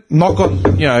would go to knock on,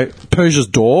 Persia's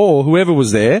door or whoever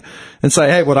was there and say,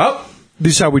 hey, what up?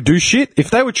 This is how we do shit.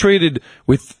 If they were treated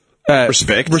with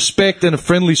respect and a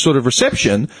friendly sort of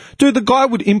reception, dude, the guy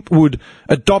would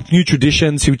adopt new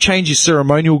traditions. He would change his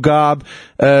ceremonial garb,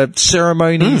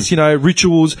 ceremonies,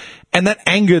 rituals, and that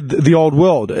angered the old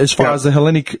world as far as the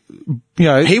Hellenic,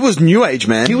 He was New Age,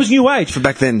 man. He was New Age for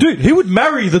back then. Dude, he would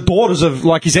marry the daughters of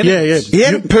his enemies. He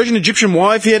had a Persian Egyptian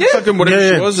wife. He had fucking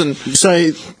whatever she was, and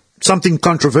so something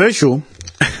controversial.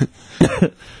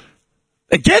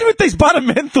 Again with these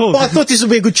buttermentals. Well, I thought this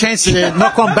would be a good chance to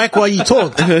knock one back while you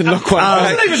talk. Knock one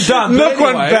back. It's not even done. Knock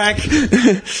one back.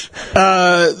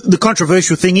 The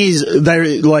controversial thing is,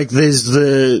 there's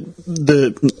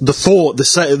the thought,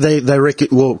 they reckon,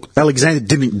 Alexander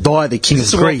didn't die the king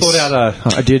of Greece. Thought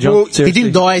out idea, John. Well, he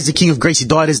didn't die as the king of Greece, he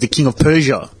died as the king of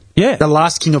Persia. Yeah. The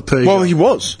last king of Persia. Well, he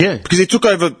was. Yeah. Because he took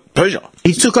over Persia.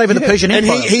 He took over the Persian And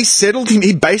Empire. he settled him,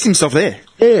 he based himself there.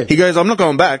 Yeah. He goes, I'm not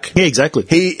going back. Yeah, exactly.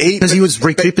 Because he was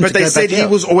recouping But they said he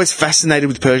was always fascinated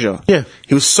with Persia. Yeah.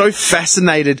 He was so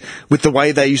fascinated with the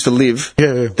way they used to live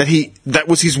that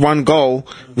was his one goal,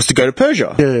 was to go to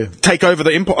Persia. Yeah. Take over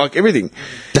the empire, everything.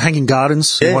 The Hanging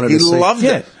Gardens. Yeah, he loved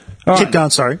it. Keep going,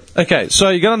 sorry. Okay, so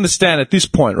you got to understand at this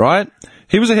point, right?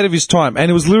 He was ahead of his time,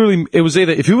 and it was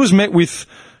either, if he was met with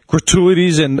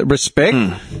gratuities and respect,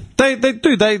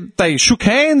 they shook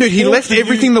hands. Dude, he left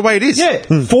everything the way it is.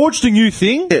 Yeah, forged a new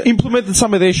thing, implemented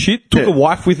some of their shit, took a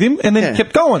wife with him, and then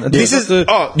kept going. This is,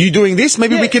 you doing this?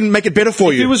 Maybe we can make it better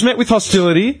for If you. he was met with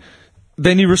hostility,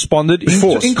 then he responded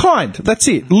in kind. That's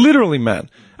it. Literally, man.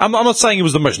 I'm not saying he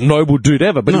was the most noble dude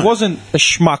ever, but he wasn't a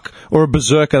schmuck or a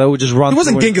berserker that would just run. He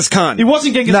wasn't Genghis Khan. He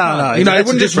wasn't Genghis Khan. No, he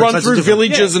wouldn't just run through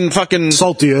villages and fucking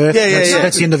salt the earth.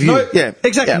 That's the end of you.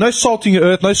 Exactly. No salting your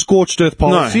earth, no scorched earth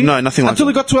policy. No, nothing like until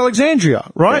that. he got to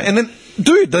Alexandria, right? And then,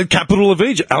 dude, the capital of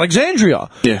Egypt, Alexandria.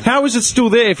 Yeah. How is it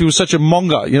still there if he was such a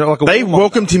monger? They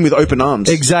welcomed him with open arms.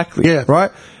 Exactly. Yeah.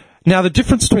 Right? Now, the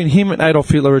difference between him and Adolf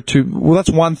Hitler are that's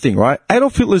one thing, right?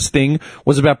 Adolf Hitler's thing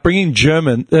was about bringing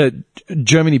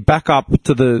Germany back up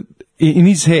to in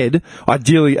his head,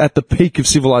 ideally at the peak of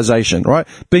civilization, right?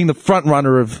 Being the front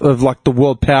runner of the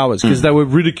world powers, because they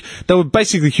were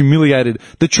basically humiliated.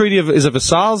 The Treaty of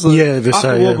Versailles,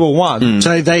 after World War One.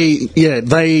 So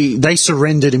they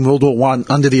surrendered in World War One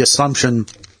under the assumption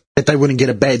that they wouldn't get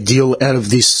a bad deal out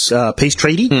of this peace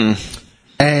treaty.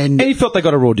 And he felt they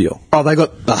got a raw deal. Oh, they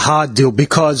got a hard deal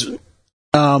because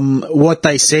what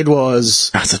they said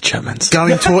was That's the Germans.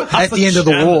 Going to at the end of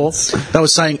the war, they were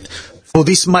saying for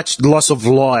this much loss of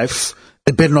life,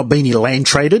 there better not be any land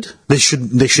traded. There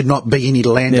should not be any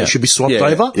land that should be swapped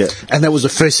over. Yeah. And that was the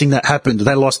first thing that happened.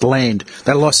 They lost land.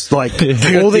 They lost all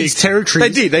these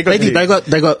territories. They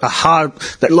got a hard.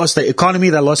 They lost their economy.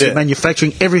 They lost their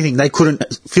manufacturing. Everything. They couldn't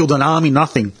field an army.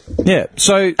 Nothing. Yeah.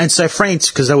 So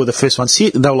France, because they were the first ones here,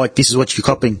 they were like, "This is what you're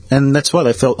copying," and that's why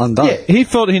they felt undone. Yeah. He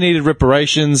felt he needed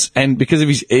reparations, and because of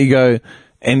his ego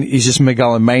and his just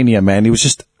megalomania, man, he was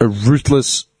just a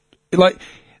ruthless.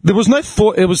 There was no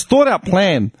thought. It was thought out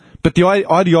plan, but the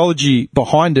ideology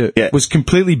behind it was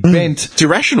completely bent. It's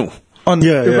irrational. On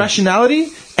irrationality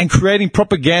and creating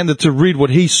propaganda to rid what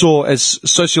he saw as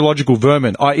sociological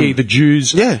vermin, i.e. the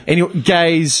Jews,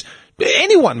 gays,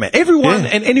 anyone, man, everyone,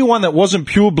 and anyone that wasn't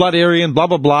pure blood Aryan, blah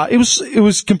blah blah. It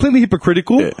was completely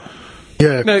hypocritical.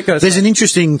 Yeah. No, there's an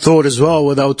interesting thought as well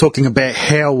where they were talking about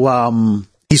how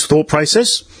his thought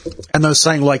process, and they were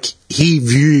saying he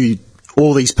viewed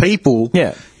all these people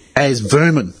as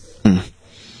vermin.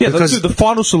 Yeah, because the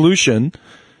final solution,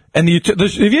 and have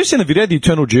you ever seen the video, The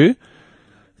Eternal Jew?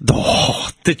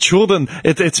 The children,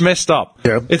 it's messed up.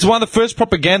 Yeah. It's one of the first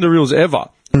propaganda reels ever,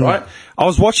 right? I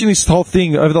was watching this whole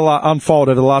thing unfold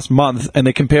over the last month, and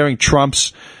they're comparing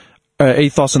Trump's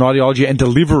ethos and ideology and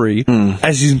delivery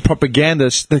as in propaganda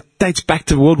that dates back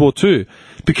to World War II,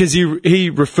 because he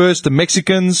refers to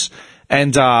Mexicans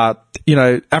and,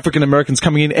 African Americans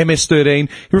coming in, MS-13.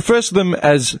 He refers to them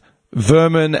as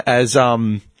vermin, as,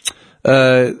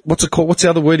 what's it called? What's the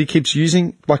other word he keeps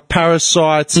using? Like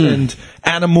parasites and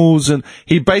animals, and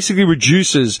he basically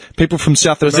reduces people from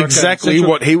South America. That's exactly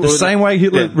what he would. The same way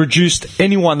Hitler reduced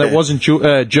anyone that wasn't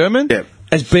German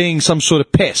as being some sort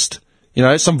of pest.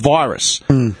 Some virus.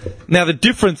 Now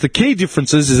the key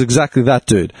differences is exactly that,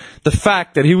 dude. The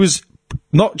fact that he was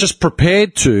not just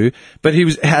prepared to, but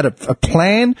he had a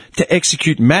plan to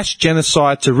execute mass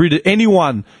genocide to rid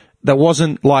anyone that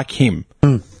wasn't like him.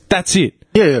 That's it.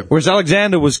 Yeah. Whereas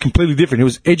Alexander was completely different. He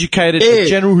was educated, a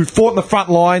general who fought in the front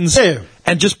lines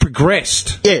and just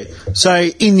progressed. Yeah. So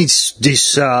in this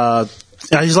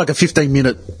He's like a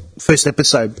 15-minute first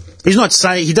episode. He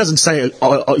doesn't say,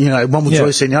 one was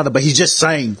worse than the other, but he's just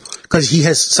saying, because he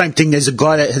has same thing. There's a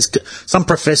guy that has, some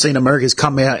professor in America has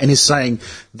come out and is saying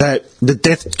that the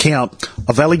death count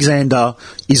of Alexander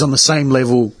is on the same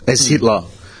level as Hitler.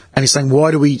 And he's saying,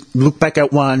 why do we look back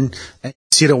at one and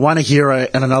consider one a hero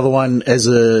and another one as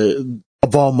a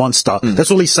vile monster?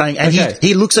 That's all he's saying. And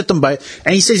he looks at them both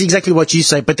and he says exactly what you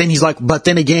say, but then he's like, but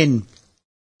then again,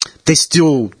 it's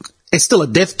still a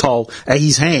death toll at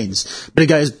his hands. But he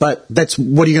goes, but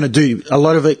what are you going to do? A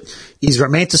lot of it is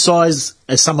romanticized,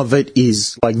 and some of it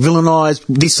is like villainized,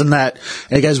 this and that.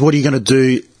 And he goes, what are you going to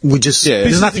do?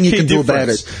 There's nothing you can do about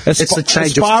it. It's the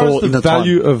change of thought in the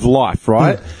value of life,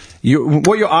 right?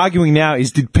 What you're arguing now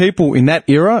is, did people in that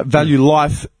era value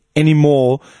life any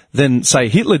more than, say,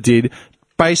 Hitler did,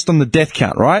 based on the death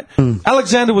count, right?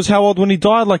 Alexander was how old when he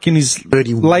died? Like in his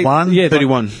 31? late...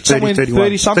 31.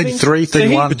 30-something? 33,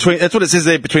 31. That's what it says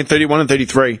there, between 31 and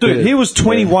 33. Dude, he was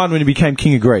 21 when he became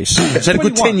king of Greece. So had a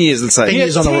good 10 years, let's say. 10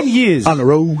 years on the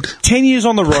road. 10 years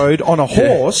on the road, on a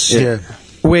horse,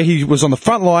 where he was on the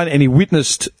front line and he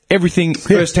witnessed everything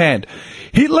firsthand.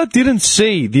 Hitler didn't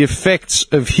see the effects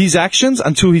of his actions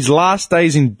until his last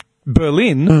days in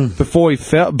Berlin before it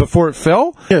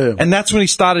fell. Yeah. And that's when he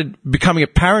started becoming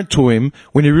apparent to him,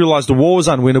 when he realized the war was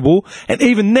unwinnable. And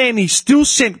even then, he still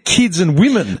sent kids and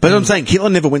women. But I'm saying, Hitler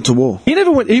never went to war.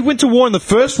 He went to war in the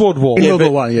First World War. World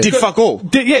War I, Did fuck all.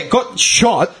 Got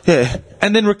shot. Yeah.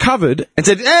 And then recovered. And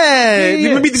said,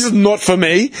 maybe this is not for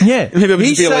me. Yeah. Maybe I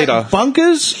he should be a sat leader. in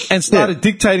bunkers and started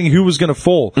dictating who was going to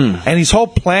fall. And his whole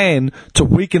plan to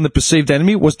weaken the perceived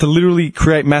enemy was to literally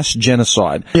create mass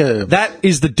genocide. Yeah. That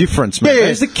is the difference, man. Yeah. That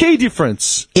is the key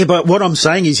difference. Yeah, but what I'm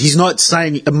saying is he's not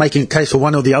making a case for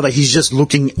one or the other. He's just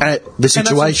looking at the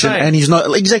situation, and he's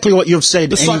not exactly what you've said.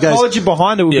 The psychology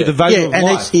behind it would be the value of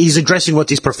life. He's addressing what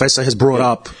this professor has brought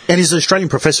up, and he's an Australian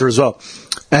professor as well.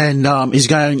 And he's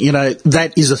going,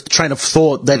 that is a train of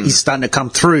thought that is starting to come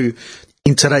through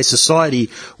in today's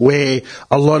society, where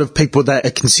a lot of people that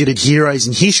are considered heroes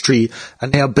in history are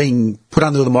now being put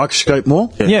under the microscope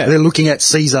more. Yeah. They're looking at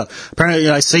Caesar.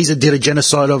 Apparently, Caesar did a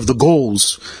genocide of the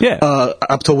Gauls. Yeah.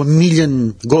 Up to 1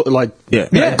 million,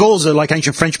 Gauls are like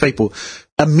ancient French people.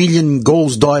 1 million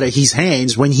Gauls died at his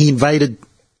hands when he invaded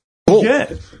Gaul.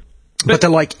 Yeah. But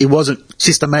they're like, it wasn't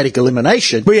systematic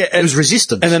elimination. But It was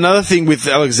resistance. And another thing with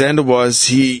Alexander was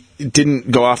he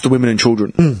didn't go after women and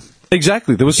children.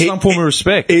 Exactly. There was some form of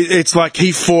respect. It's like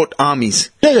he fought armies.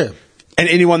 Yeah. And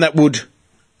anyone that would,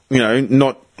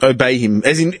 not obey him,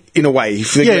 as in a way.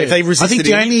 If they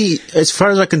resisted I think as far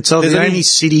as I can tell, the only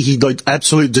city he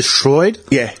absolutely destroyed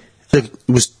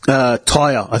was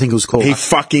Tyre, I think it was called. He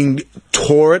fucking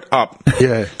tore it up.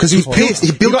 Yeah. Because he was pissed.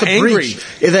 He built got a angry. bridge.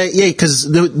 Because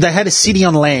they had a city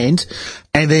on land,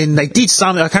 and then they did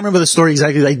something. I can't remember the story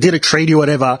exactly. They did a treaty or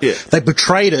whatever. Yeah. They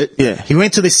betrayed it. Yeah. He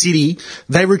went to the city.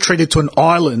 They retreated to an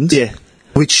island. Yeah.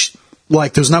 Which,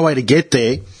 there was no way to get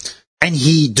there. And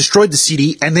he destroyed the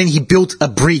city, and then he built a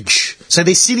bridge. So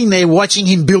they're sitting there watching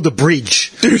him build a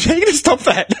bridge. Dude, how are you going to stop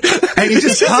that? And he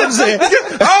just comes there. And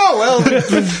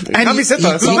he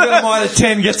Get mine at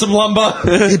 10, get some lumber.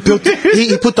 he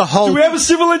put the whole... Do we have a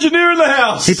civil engineer in the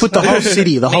house? He put the whole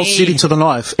city to the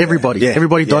knife. Everybody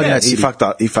died in that city.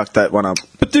 He fucked that one up.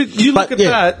 But dude, look at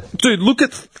that. Dude, look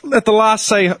at the last,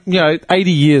 say,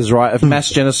 80 years, right, of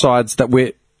mass genocides that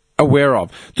we're aware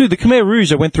of. Dude, the Khmer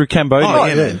Rouge that went through Cambodia. Oh,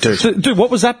 yeah, man, dude. So, dude,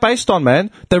 what was that based on, man?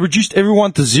 They reduced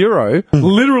everyone to zero,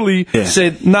 literally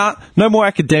said, no more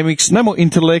academics, no more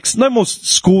intellects, no more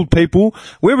schooled people.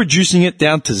 We're reducing it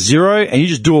down to zero, and you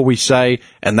just do what we say,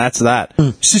 and that's that.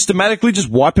 Systematically just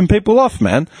wiping people off,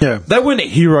 man. Yeah. They weren't a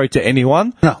hero to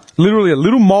anyone. No. Literally a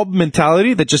little mob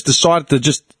mentality that just decided to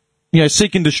just,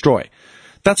 seek and destroy.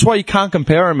 That's why you can't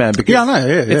compare them, man. Because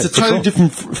it's a totally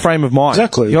different frame of mind.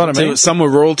 Exactly. You know what I mean? Some were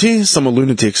royalty, some were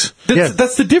lunatics.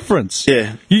 That's the difference.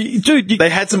 Yeah. Dude, they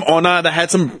had some honour, they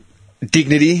had some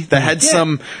dignity, they had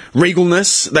some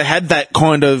regalness, they had that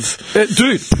kind of...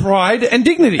 pride and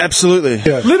dignity. Absolutely.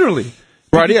 Yeah. Literally.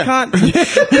 Right here.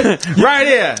 Right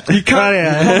here.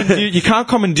 You can't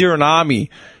commandeer an army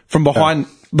from behind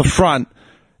the front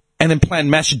and then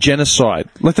plan mass genocide.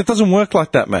 That doesn't work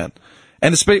like that, man.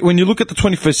 And when you look at the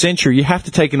 21st century, you have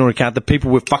to take into account that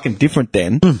people were fucking different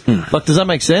then. Does that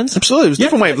make sense? Absolutely. It was a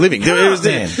different way of living. It was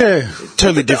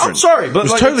totally different. I'm sorry, but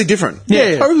it was totally different.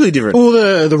 Yeah. Totally different.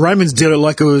 Well, the Romans did it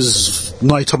like it was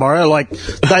no tomorrow.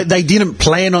 They didn't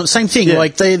plan on... Same thing. Yeah.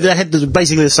 They had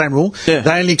basically the same rule. Yeah.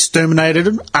 They only exterminated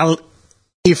them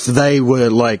if they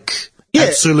were,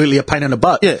 absolutely a pain in the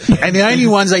butt. Yeah. And the only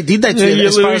ones they did that to,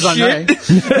 as far as I know,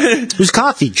 was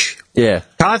Carthage. Yeah.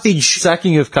 Carthage,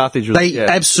 Sacking of Carthage was... they yeah.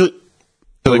 absolutely...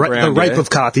 The ground, rape yeah. of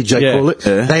Carthage, they Yeah. call it.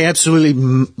 Yeah. They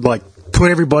absolutely,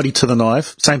 put everybody to the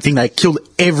knife. Same thing, they killed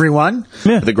everyone.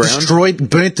 Yeah. The ground. Destroyed,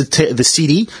 burnt the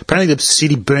city. Apparently the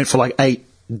city burnt for like eight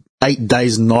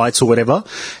days and nights or whatever.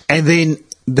 And then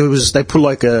they put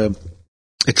like a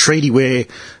treaty where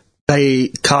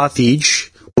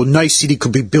Carthage, or no city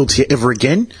could be built here ever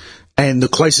again. And the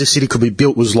closest city could be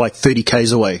built was like 30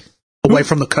 k's away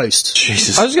from the coast.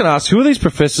 Jesus. I was going to ask, who are these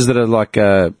professors that are like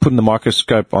putting the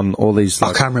microscope on all these? I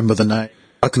Like, can't remember the name.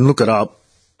 I can look it up.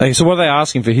 okay, so what are they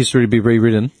asking for history to be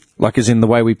rewritten? Like, as in the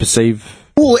way we perceive?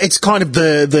 Well, it's kind of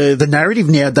the narrative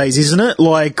nowadays, isn't it?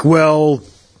 Like, well,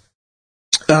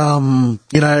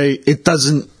 it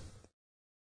doesn't.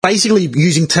 Basically,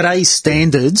 using today's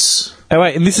standards. Oh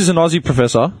wait, and this is an Aussie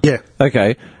professor. Yeah.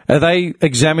 Okay. Are they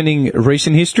examining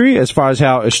recent history as far as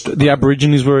how the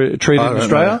Aborigines were treated in don't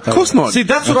Australia? know. Of course not. See,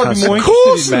 that's what I'd be more Of interested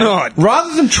course in, man. not.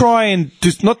 Rather than try and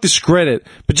just not discredit,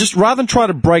 but just rather than try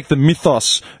to break the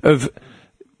mythos of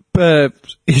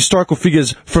historical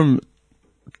figures from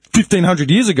 1,500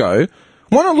 years ago,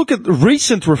 why not look at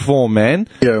recent reform, man?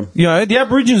 Yeah. You know, the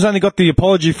Aborigines only got the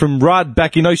apology from Rudd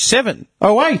back in 07,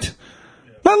 08.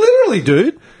 No, literally,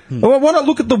 dude. Why not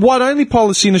look at the white-only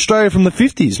policy in Australia from the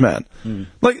 50s, man?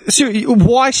 Like, seriously,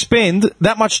 why spend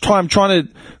that much time trying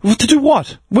to do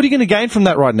what? What are you going to gain from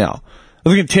that right now? Are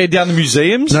we going to tear down the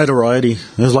museums? Notoriety.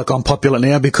 It's like I'm popular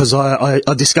now because I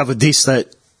discovered this,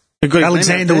 that He got his name out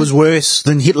Alexander there. was worse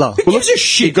than Hitler. Who gives a He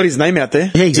shit? got his name out there.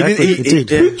 Yeah, exactly. He It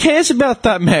did. yeah. Who cares about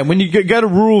that, man? When you go to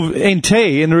rural NT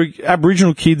and there are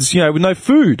Aboriginal kids, with no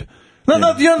food. No,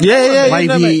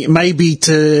 Maybe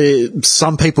to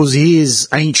some people's ears,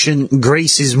 ancient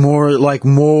Greece is more of like a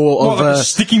a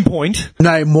sticking point.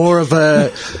 more of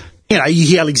a. You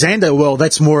hear Alexander. Well,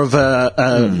 that's more of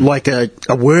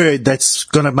a word that's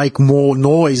going to make more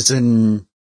noise than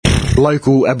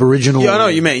local Aboriginal. Yeah, I know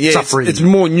what you mean. Yeah, suffering. it's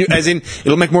more new, as in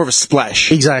it'll make more of a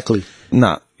splash. Exactly.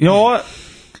 Nah. You know what?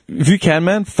 If you can,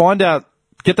 man, find out,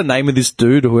 get the name of this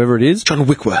dude or whoever it is. John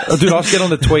Wickworth. Oh, dude, I'll get on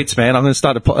the tweets, man. I'm going to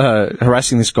start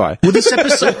harassing this guy. Well, this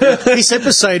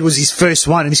episode was his first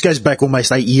one, and this goes back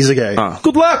almost 8 years ago.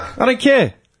 Good luck. I don't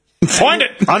care. Find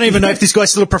it. I don't even know if this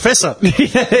guy's still a professor.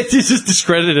 It's just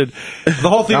discredited. The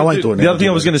whole thing. I won't do it The now. other thing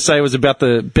I was going to say was about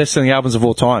the best-selling albums of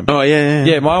all time. Oh yeah.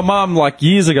 Yeah, my mum,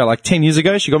 years ago, 10 years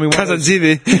ago, she got me one. Kazan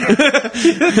Zivi.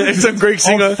 Some Greek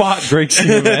singer. Oh, fart Greek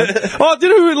singer, man. Oh,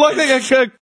 did who like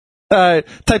that?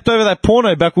 Taped over that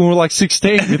porno back when we were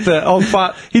 16 with the old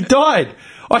fart. He died.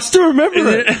 I still remember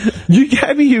it. You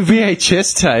gave me your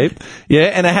VHS tape, yeah,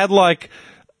 and it had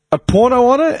a porno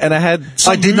on it, and it had.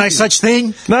 I did no such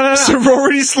thing. No.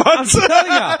 Sorority sluts. I'm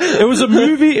telling you, it was a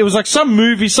movie. It was some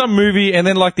movie, and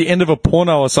then the end of a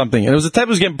porno or something. And it was a tape that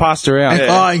was getting passed around.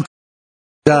 And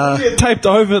Taped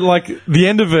over the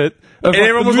end of it. And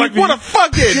everyone was like, what a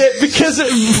fuckhead. Yeah, because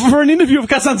for an interview of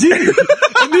Kazanzini.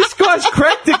 And this guy's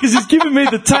cracked it because he's giving me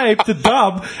the tape to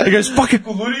dub. He goes, fuck it,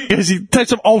 Kuluri. Because he takes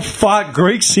some old fart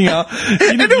Greek singer.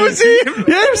 And it was him.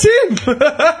 Yeah, it was him.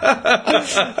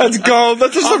 That's gold.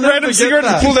 That's just some never random forget cigarette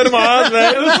that. that pulled out of my ass,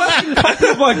 man. It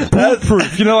was like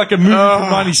bulletproof, like a movie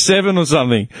from 97 or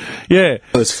something. Yeah.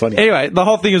 That's funny. Anyway, the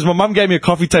whole thing is my mum gave me a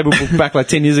coffee table book back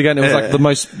 10 years ago, and it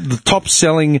was the top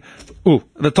selling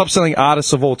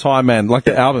artists of all time, man,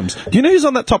 the albums. Do you know who's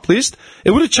on that top list?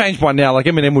 It would have changed by now,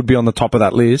 Eminem would be on the top of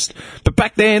that list. But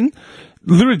back then,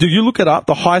 literally, do you look it up,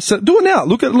 do it now,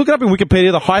 look it up in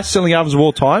Wikipedia, the highest selling albums of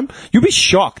all time, you'll be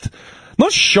shocked.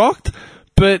 Not shocked,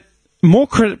 but more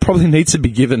credit probably needs to be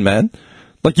given, man.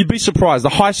 You'd be surprised. The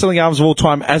highest selling albums of all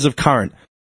time as of current.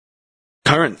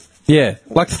 Current. Yeah.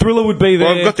 Thriller would be there.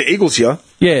 Well, I've got the Eagles here.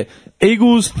 Yeah.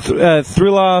 Eagles,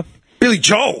 Thriller. Billy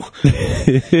Joel.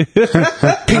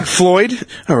 Pink Floyd.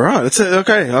 All right.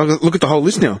 Okay. I'll look at the whole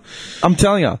list now. I'm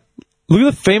telling you. Look at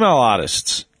the female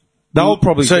artists. They'll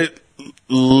probably... So,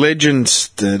 Legend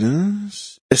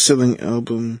status. Best-selling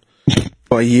album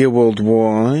by year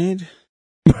worldwide.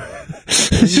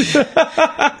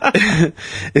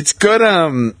 It's got,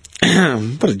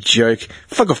 what a joke.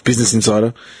 Fuck off, Business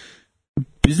Insider.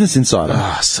 Business Insider.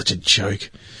 Ah, such a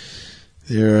joke.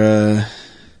 Yeah,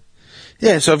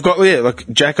 so I've got,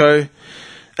 Jacko,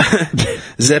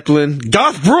 Zeppelin,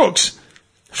 Garth Brooks,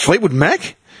 Fleetwood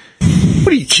Mac? What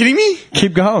are you kidding me?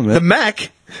 Keep going, man. The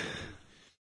Mac?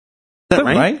 That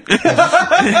rain?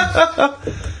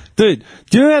 Dude,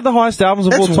 do you know they had the highest albums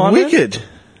of all That's time? wicked. Man?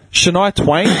 Shania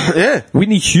Twain, Yeah.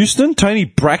 Whitney Houston, Tony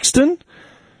Braxton.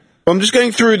 I'm just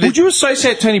going through the Would you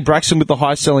associate Tony Braxton with the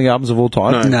highest selling albums of all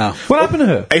time? No. What happened to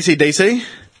her? AC/DC,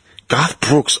 Garth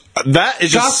Brooks. That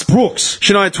is just Garth Brooks.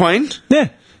 Shania Twain. Yeah.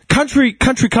 country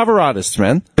cover artists,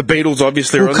 man. The Beatles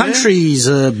obviously are Well, on there. country's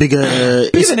bigger.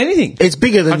 Bigger than anything. It's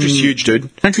bigger than. Country's huge,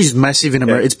 dude. Country's massive in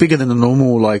America. It's bigger than the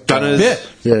normal, like. Gunners.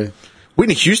 Yeah.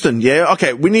 Whitney Houston, yeah.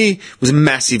 Okay, Whitney was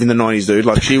massive in the 90s, dude.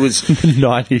 Like, she was...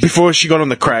 90s. Before she got on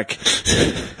the crack.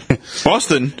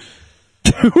 Boston.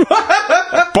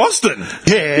 Boston.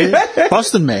 Yeah.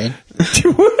 Boston, man.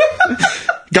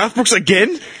 Garth Brooks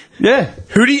again? Yeah.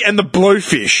 Hootie and the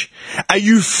Blowfish. Are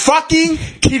you fucking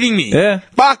kidding me? Yeah.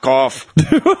 Fuck off.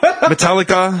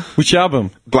 Metallica. Which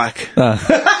album? Black.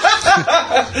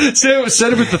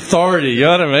 Said it with authority, you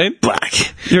know what I mean? Black.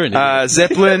 You're an idiot.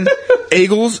 Zeppelin.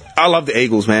 Eagles. I love the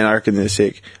Eagles, man. I reckon they're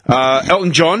sick.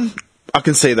 Elton John. I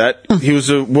can see that. He was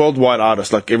a worldwide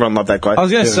artist. Like, everyone loved that guy. I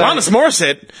was gonna say- Alanis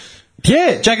Morissette.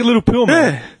 Yeah, Jagged Little Pill,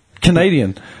 man. Yeah.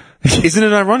 Canadian. Isn't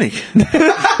it ironic?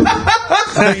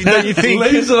 Don't you think?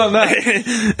 Leaves it on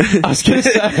that. I was going to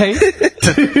say,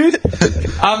 dude,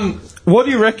 what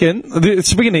do you reckon?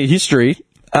 Speaking of history,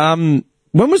 when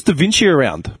was Da Vinci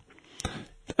around?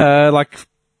 Like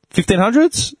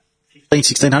 1500s?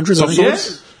 1600s, I think. Yeah,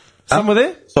 somewhere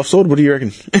there. Soft sword, what do you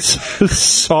reckon? It's a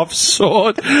soft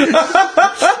sword.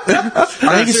 I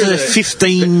think it's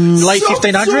late Soft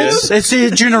 1500s. sword. It's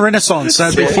during the Renaissance, so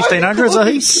it'd be 1500s, I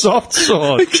think. Soft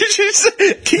sword. Did you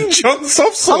say King John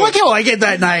Soft I Sword? like how I get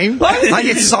that name. I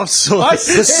get soft sword. I The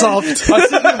said- soft. I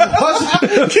said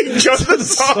there was King John the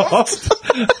Soft.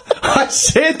 I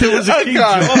said there was a King Okay.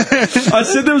 John. I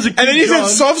said there was a King And then you John.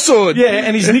 said Soft Sword. Yeah,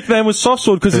 and his nickname was Soft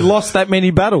Sword because he lost that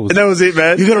many battles. And that was it,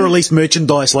 man. You got to release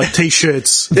merchandise like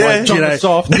T-shirts, like, John the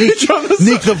Soft. Nick, John the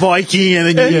Nick the Viking,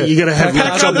 and then you got to have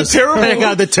Haggard John the Terrible.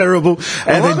 Haggard the Terrible,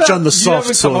 and then John the You Soft haven't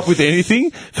come sword. up with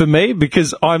anything for me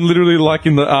because I'm literally like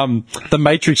in the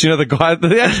Matrix. You know the guy,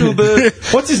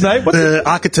 what's his name? The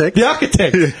architect. The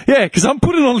architect. Yeah, because I'm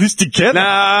putting all this together.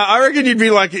 Nah, I reckon you'd be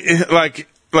like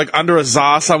under a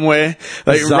czar somewhere,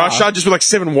 like Czar? Russia, just with like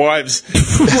 7 wives.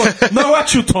 No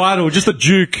actual title, just a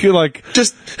duke. You're like,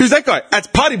 Just who's that guy? That's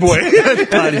Party Boy.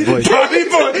 Party boy. Party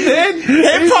Boy.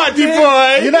 Hey, Party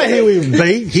Boy. You know who he would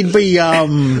be? He'd be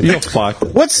you're fucked.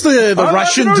 what's the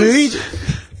Russian noticed. dude?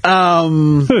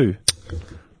 Who?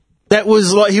 That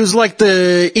was like he was like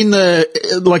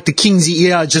the king's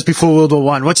ear just before World War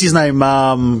One. What's his name?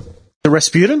 The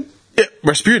Rasputin. Yeah,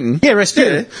 Rasputin. Yeah,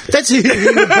 Rasputin. That's who he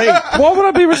would be. I Why would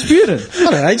I be Rasputin?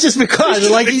 don't know, just because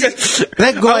like that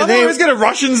I guy love there. always get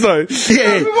Russians though.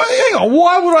 Yeah, Hang on,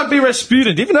 why would I be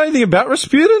Rasputin? Do you even know anything about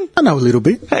Rasputin? I know a little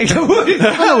bit. Hang on,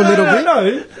 I know a little bit.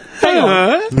 No. Hang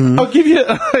on. I'll give you.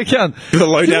 Again, The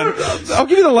lowdown. I'll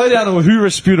give you the lowdown of who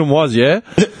Rasputin was. Yeah,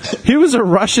 he was a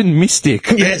Russian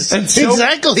mystic. Yes,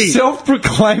 exactly.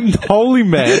 Self-proclaimed holy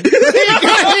man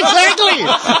Exactly.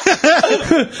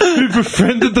 who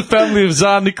befriended the family of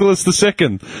Tsar Nicholas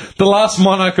II, the last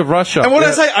monarch of Russia. And what did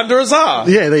I say? Under a czar.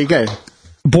 Yeah, there you go.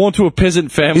 Born to a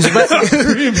peasant family,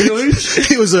 Korean village.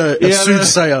 He was a Yeah,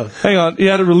 soothsayer. Hang on. He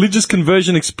had a religious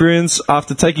conversion experience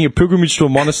after taking a pilgrimage to a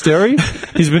monastery.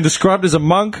 He's been described as a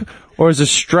monk or as a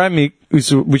stramik,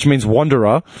 which means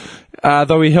wanderer,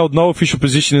 though he held no official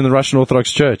position in the Russian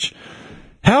Orthodox Church.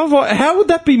 How would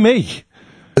that be me?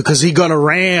 Because he got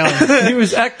around. He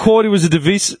was at court. He was a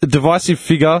divisive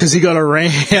figure. Because he got around.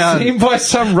 Seen by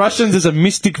some Russians as a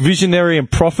mystic, visionary, and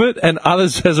prophet, and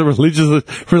others as a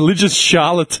religious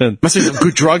charlatan. Must be some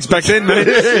good drugs back then,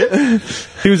 mate.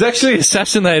 He was actually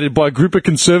assassinated by a group of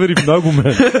conservative noblemen.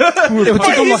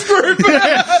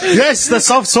 Yes, the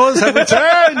soft swords have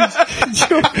returned.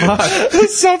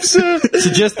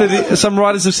 Some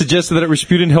writers have suggested that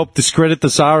Rasputin helped discredit the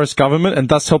Tsarist government and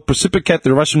thus helped precipitate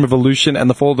the Russian Revolution and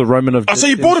the fall of the Roman of. Oh, so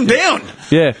you brought him down.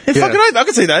 Yeah. Yeah, fucking oath, I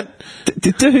can see that.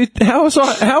 Dude, how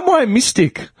am I a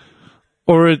mystic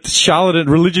or a charlatan,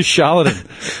 religious charlatan?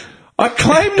 I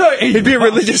claim no. He'd be a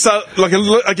religious, like a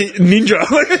ninja.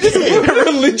 A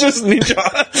religious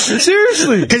ninja.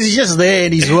 Seriously. Because he's just there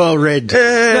and he's well read. No,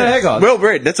 hang on. Well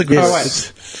read, that's a good Oh,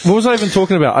 wait. What was I even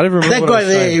talking about? I don't remember. That what I guy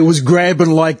was saying. there was grabbing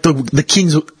like the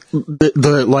king's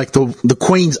the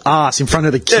queen's ass in front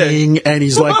of the king, and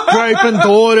he's like raping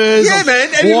daughters, Yeah, of man.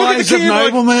 And you look at the wives of king,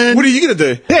 like, noblemen. what are you going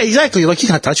to do? Yeah, exactly. Like, you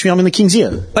can't touch me. I'm in the king's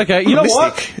ear. Okay, you know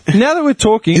what? Now that we're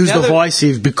talking, He was now that-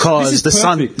 divisive This because is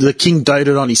the king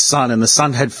doted on his son, and the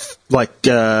son had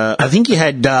I think he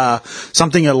had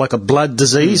something like a blood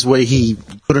disease where he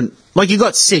couldn't, like, he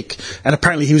got sick, and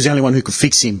apparently he was the only one who could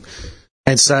fix him.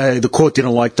 And so the court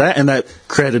didn't like that, and that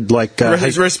created like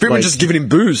His Rasputin just giving him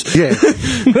booze. yeah.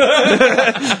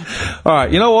 All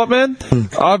right, you know what, man?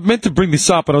 I meant to bring this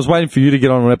up, and I was waiting for you to get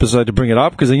on an episode to bring it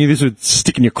up because I knew this would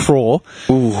stick in your craw.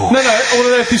 No, I want to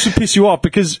know if this would piss you off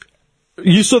because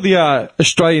you saw the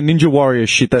Australian Ninja Warrior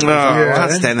shit. That I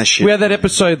can't stand that shit. we had that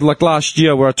episode like last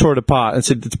year where I tore it apart and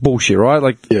said it's bullshit, right?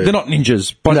 Like they're not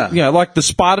ninjas, but No. like the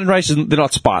Spartan races, they're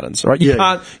not Spartans, right? You Yeah.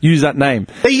 can't use that name.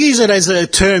 They use it as a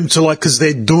term to like because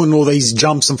they're doing all these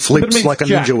jumps and But it flips means like a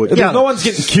jack. ninja would. No one's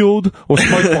getting killed or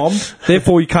smoke bombed,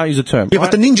 therefore you can't use the term. Yeah,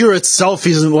 right? but the ninja itself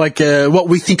isn't like what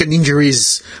we think a ninja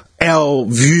is. Our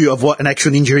view of what an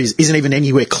actual ninja is isn't even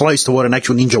anywhere close to what an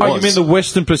actual ninja Oh, was. you mean the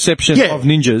Western perception Yeah. of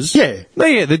ninjas? Yeah. No,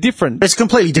 yeah, they're different. It's a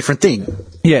completely different thing.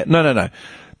 Yeah, no.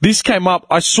 This came up.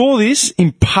 I saw this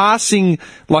in passing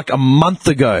like a month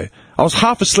ago. I was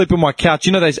half asleep on my couch.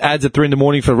 You know those ads at 3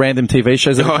 a.m. for random TV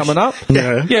shows that are coming up?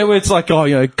 Yeah. Yeah, where it's like,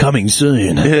 coming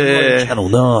soon. Yeah. Channel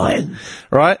 9.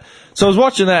 Right? So I was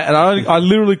watching that, and I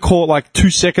literally caught like 2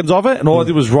 seconds of it, and all I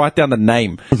did was write down the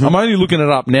name. I'm only looking it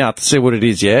up now to see what it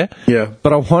is, yeah? Yeah.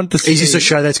 But I wanted to see... Is this a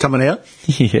show that's coming out?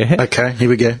 Yeah. Okay, here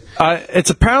we go. It's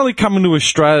apparently coming to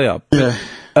Australia. Yeah.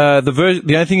 The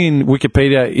only thing in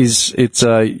Wikipedia is it's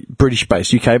British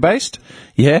based, UK based.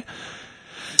 Yeah,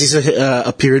 Is this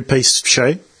a period piece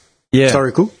show? yeah.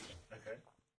 Historical?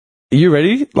 Are you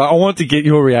ready? Like, I want to get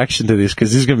your reaction to this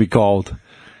because this is going to be cold.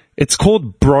 It's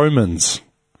called Bromans.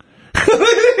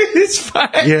 It's fine.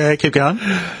 Yeah, keep going.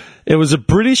 It was a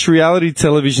British reality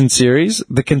television series.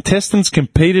 The contestants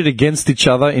competed against each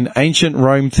other in ancient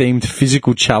Rome-themed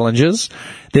physical challenges.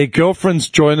 Their girlfriends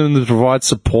joined them to provide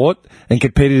support and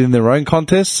competed in their own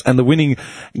contests. And the winning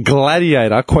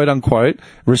gladiator, quote unquote,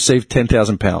 received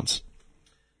 £10,000.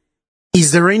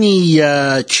 Is there any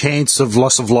chance of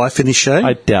loss of life in this show?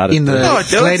 I doubt it. In the No, I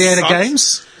doubt it. Gladiator Sucks.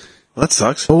 games? Well, that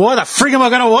sucks. Well, why the frig am I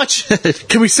going to watch?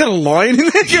 Can we set a lion in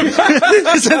there?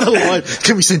 Is that the line?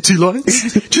 Can we send 2 lines?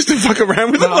 Just to fuck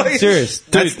around with it? No, I'm serious.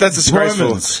 That's disgraceful.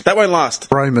 Romans. That won't last.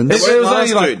 Romans. It was only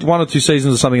last, like dude. 1 or 2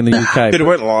 seasons or something in the UK. But it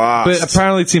won't last. But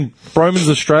apparently it's in Bromans,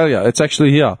 Australia. It's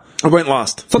actually here. It won't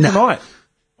last. It's not tonight.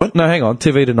 What? No, hang on.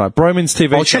 TV tonight. Bromans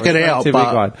TV. I'll check show. it It's on out, TV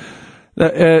but-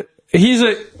 Guide.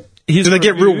 Here's Do they a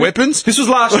get review. real weapons? This was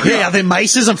last year. Yeah, are there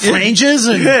maces and flanges?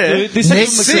 And Yeah. This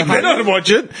is from Sick. the- I don't watch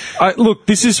it. Look,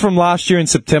 this is from last year in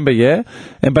September, yeah?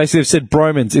 And basically they've said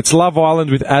Bromans. It's Love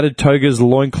Island with added togas,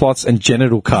 loincloths, and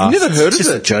genital casts. I've never heard It's of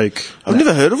just a it. joke. I've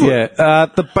never heard of it. Yeah,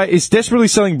 it's desperately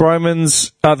selling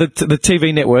Bromans. The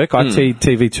TV network,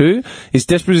 ITV2, is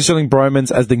desperately selling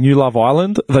Bromans as the new Love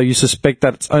Island, though you suspect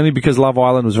that it's only because Love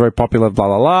Island was very popular, blah,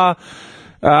 blah, blah.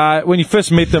 When you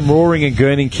first meet them, roaring and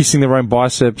gurning, kissing their own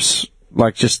biceps,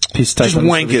 like just piss take. Just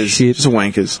wankers. Shit. Just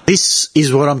wankers. This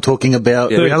is what I'm talking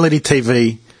about. Reality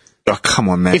TV. Oh, come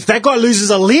on, man. If that guy loses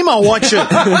a limb, I'll watch it.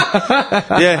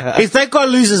 yeah. If that guy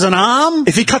loses an arm,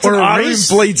 If he cuts or an a artery and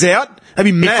wrist, bleeds out, I'd be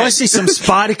if mad. I see some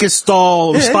Spartacus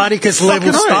style, Spartacus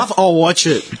level fucking oath. stuff, I'll watch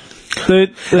it.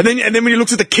 Dude, And then when he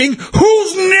looks at the king,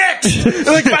 who's next? They're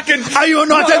like fucking, Are you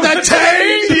not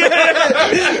entertained?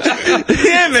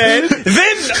 yeah, man.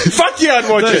 Then, fuck yeah, I'd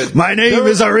watch it. My name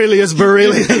is Aurelius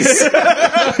Berelius.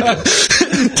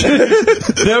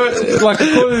 there were, like,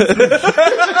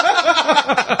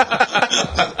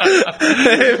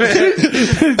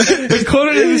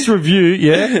 according to this review,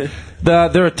 yeah,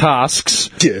 there are tasks.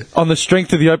 Yeah. On the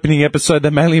strength of the opening episode,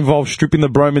 that mainly involve stripping the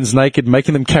Bromans naked,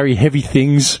 making them carry heavy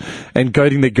things, and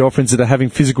goading their girlfriends into having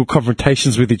physical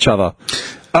confrontations with each other.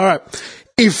 All right.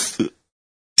 If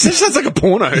This sounds like a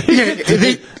porno.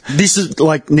 this is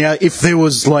like now, if there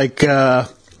was like,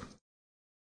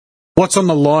 what's on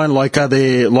the line? Like, are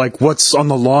there like what's on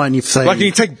the line if they? Like, can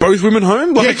you take both women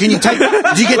home? Like, yeah, can you take?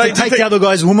 Do you get Like, to take the other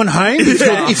guy's woman home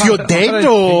if you're dead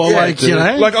or Yeah, like you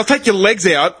know? Like, I'll take your legs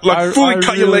out, like, fully I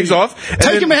cut your really- legs off. and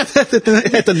take then him out at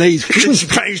the knees.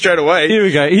 bang straight away. Here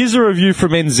we go. Here's a review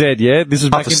from NZ, yeah? This is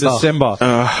back in a star. December.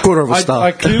 Quarter of a star.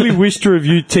 I clearly wish to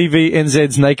review TV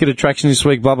NZ's naked attraction this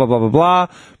week, blah, blah, blah, blah, blah.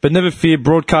 But never fear,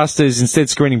 broadcaster is instead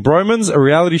screening Bromans, a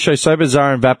reality show so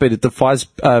bizarre and vapid it defies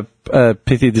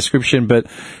pithy description, but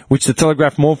which the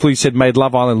Telegraph mournfully said made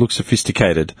Love Island look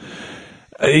sophisticated.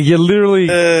 You literally,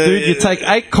 dude, you take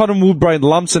 8 cotton wool braid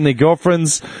lumps and their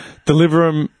girlfriends, deliver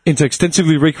them into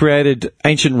extensively recreated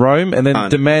ancient Rome, and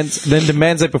then demands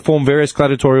they perform various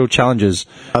gladiatorial challenges.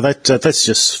 Oh, that's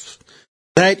just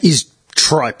that is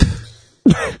tripe.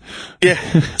 Yeah.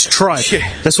 It's tripe.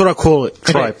 Yeah. That's what I call it.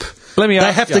 Tripe. Let me They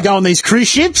ask have ya. to go on these cruise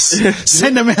ships,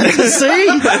 send them out to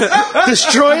sea,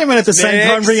 destroy them, and at the same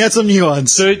time bring out some new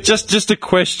ones. So just a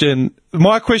question.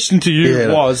 My question to you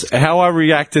Yeah. was how I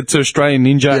reacted to Australian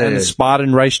Ninja and the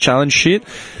Spartan Race Challenge shit.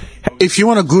 If you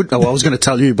want a good, I was going to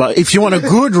tell you, but if you want a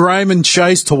good Roman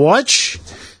shows to watch,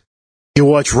 you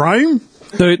watch Rome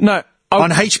Dude, no.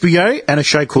 on HBO and a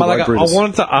show called Like, I Brutus.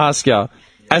 wanted to ask you,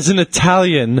 as an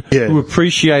Italian who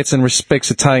appreciates and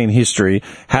respects Italian history,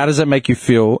 how does that make you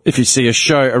feel if you see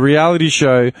a reality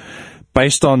show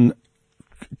based on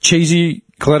cheesy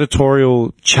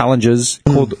gladiatorial challenges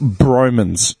called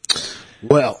Bromans?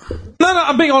 Well, No,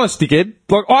 I'm being honest, dickhead.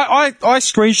 Like, I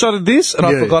screenshotted this and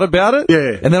I forgot about it.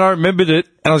 Yeah. And then I remembered it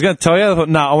and I was going to tell you, I thought,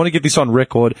 I want to get this on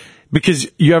record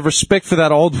because you have respect for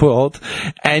that old world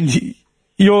and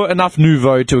you're enough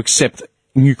nouveau to accept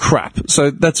new crap.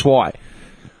 So that's why.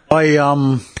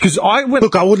 Because I went.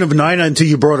 Look, I wouldn't have known it until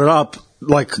you brought it up.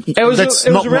 Like, It was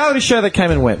a reality show that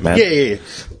came and went, man. Yeah.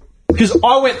 Because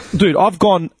I went, dude, I've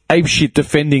gone apeshit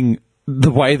defending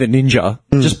the way the ninja,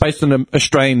 just based on an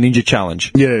Australian ninja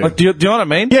challenge. Yeah. Like, do you know what I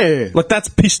mean? Yeah. Like, that's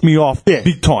pissed me off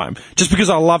big time. Just because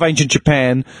I love ancient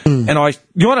Japan, and you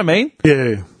know what I mean?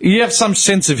 Yeah. You have some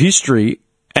sense of history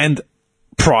and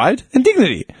pride and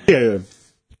dignity. Yeah.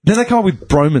 Then they come up with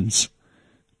Bromans.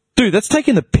 Dude, that's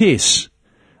taking the piss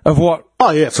of what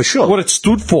For sure. what it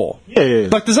stood for. Yeah.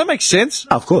 Like, does that make sense?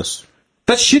 Of course.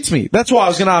 That shits me. That's why I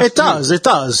was going to ask. It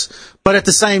does. But at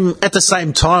the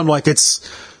same time, like, it's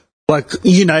like,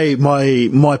 you know,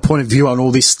 my point of view on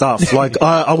all this stuff. Like,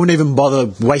 I wouldn't even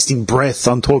bother wasting breath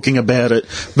on talking about it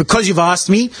because you've asked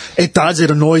me. It does.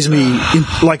 It annoys me.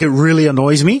 It really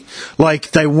annoys me.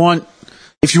 Like,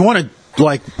 if you want to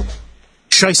like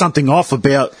show something off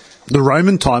about the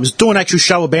Roman times, do an actual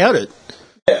show about it.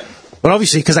 Yeah. But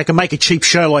obviously, because they can make a cheap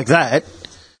show like that,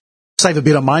 save a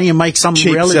bit of money and make some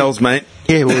Cheap reality. sells, mate.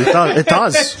 Yeah, well, it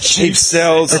does. Cheap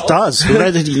sells. It does.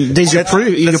 There's your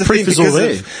proof. Your That's the proof thing, is all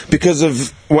there. because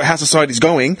of how society's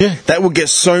going, that will get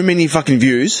so many fucking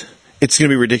views. It's going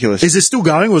to be ridiculous. Is it still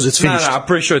going, or is it finished? No, I'm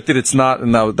pretty sure it did its nut,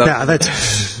 and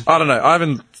That's. I don't know. I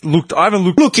haven't looked.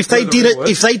 Look, if they did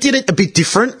it a bit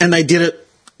different, and they did it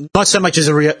not so much as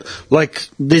like,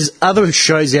 there's other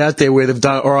shows out there where they've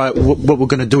done. All right, what we're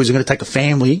going to do is we're going to take a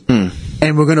family, and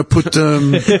we're going to put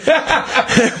them.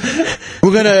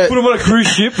 We're going to put them on a cruise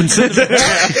ship and send them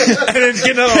back. and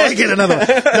then get another one.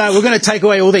 No, we're going to take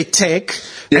away all their tech,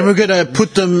 and we're going to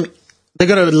put them. They're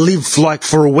going to live like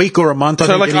for a week or a month.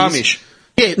 So like Amish.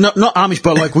 Yeah, not Amish,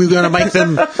 but like we're going to make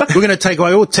them. We're going to take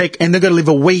away all tech, and they're going to live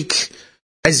a week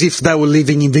as if they were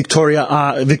living in Victoriana.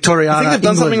 I think they've done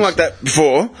England, something like that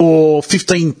before. or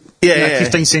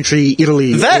 15th century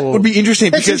Italy. That would be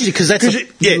interesting because that's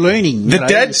learning.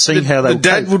 The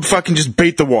dad would fucking just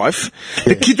beat the wife.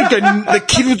 The kid would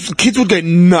go. Kids would go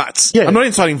nuts. Yeah. I'm not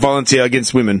inciting violence here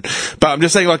against women, but I'm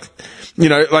just saying, like, you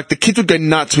know, like the kids would go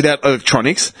nuts without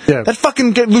electronics. Yeah. They'd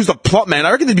fucking lose the plot, man.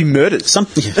 I reckon they'd be murdered.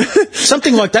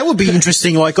 Something like that would be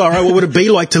interesting. Like, all right, what would it be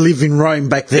like to live in Rome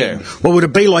back then? Yeah. What would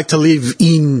it be like to live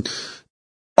in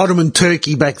Ottoman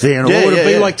Turkey back then? Or what would it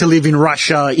be like to live in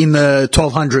Russia in the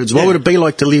 1200s? What would it be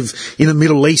like to live in the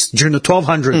Middle East during the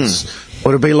 1200s?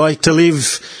 What would it be like to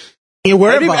live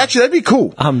wherever? Actually, that'd be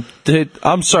cool. Dude,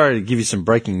 I'm sorry to give you some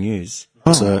breaking news.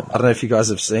 So, I don't know if you guys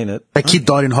have seen it. a kid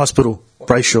died in hospital.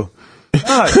 Brayshaw.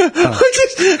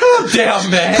 Oh,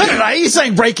 damn, man. I don't know, you're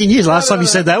saying breaking news. Last time you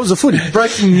said that was a footy.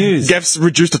 Breaking news. Gaff's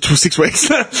reduced it to 6 weeks.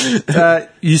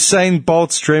 Usain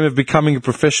Bolt's dream of becoming a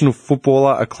professional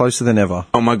footballer are closer than ever.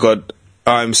 Oh my god,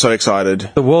 I'm so excited.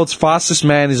 The world's fastest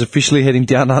man is officially heading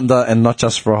down under, and not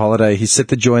just for a holiday. He's set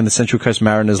to join the Central Coast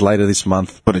Mariners later this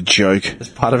month What a joke. as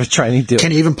part of a training deal.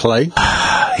 Can he even play?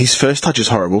 His first touch is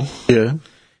horrible. Yeah.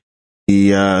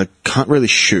 He can't really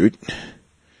shoot.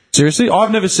 Seriously?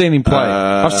 I've never seen him play.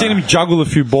 I've seen him juggle a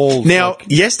few balls. Now,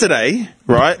 yesterday,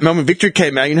 right, Melbourne Victory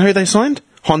came out. You know who they signed?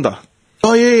 Honda.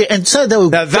 Oh, yeah. And so they were.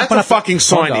 Now, that's a fucking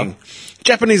signing.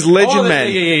 Japanese legend,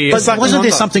 man. Yeah. But wasn't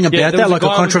there something about that, like a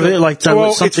controversy? Like,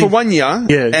 Well, something... it's for 1 year,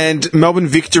 and Melbourne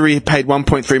Victory paid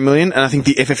 $1.3 million, and I think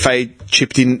the FFA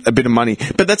chipped in a bit of money.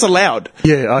 But that's allowed.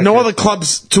 Yeah, okay. No other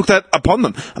clubs took that upon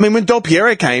them. I mean, when Del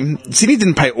Piero came, Sydney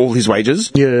didn't pay all his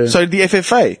wages. Yeah. So did the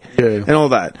FFA. Yeah. And all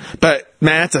that. But,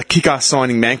 man, that's a kick-ass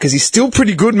signing, man, because he's still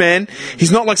pretty good, man.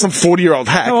 He's not like some 40-year-old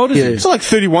hack. How old is he? He's like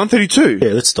 31, 32.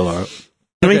 Yeah, that's still alright.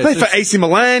 I mean, he Okay, played for AC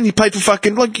Milan. He played for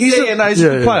fucking he's he's a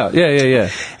good player. Yeah.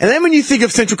 And then when you think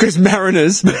of Central Coast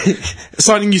Mariners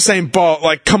signing Usain Bolt,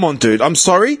 like, come on, dude. I'm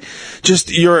sorry.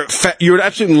 Just you're an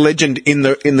absolute legend in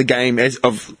the game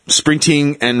of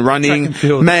sprinting and running. Track and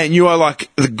field. Man, you are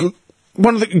like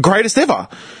one of the greatest ever.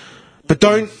 But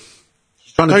don't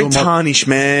tarnish,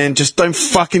 man. Just don't.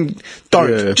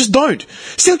 Yeah. Just don't.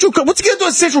 Central Coast. What's he gonna do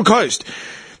at Central Coast?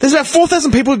 There's about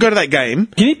 4,000 people who go to that game.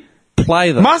 Can he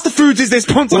play them? Master Foods is their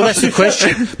sponsor. Well, that's the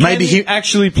question. Maybe Can he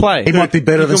actually play? he might be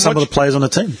better than can some of watch- the players on the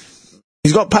team.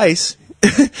 He's got pace.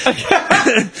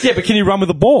 Yeah, but can he run with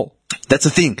the ball? That's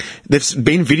the thing. There's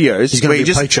been videos gonna where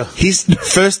be a poacher. his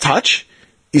first touch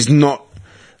is not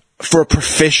for a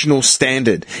professional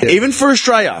standard, even for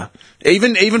Australia,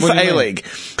 even for do you mean? A-League,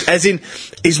 as in,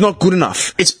 he's not good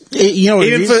enough. You know what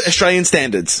Even it for is? Australian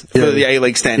standards, for the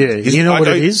A-League standard. You know what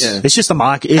it is? Yeah. It's just the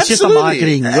market. It's just the Absolutely.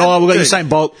 marketing. Dude. We've got Usain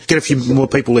Bolt. Get a few more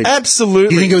people in. Absolutely.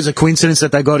 Do you think it was a coincidence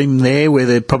that they got him there where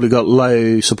they probably got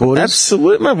low supporters?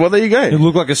 Absolutely, man. Well, there you You go.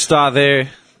 look like a star there.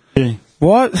 Yeah.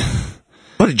 What?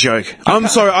 What a joke. I'm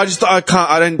sorry. I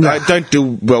don't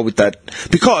deal well with that.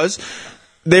 Because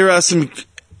there are some...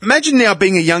 Imagine now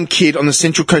being a young kid on the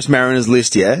Central Coast Mariners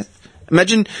list, yeah?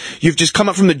 Imagine you've just come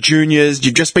up from the juniors,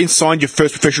 you've just been signed your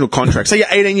first professional contract. Say you're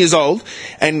 18 years old,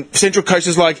 and Central Coast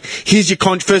is like, here's your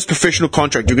first professional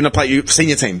contract. You're going to play your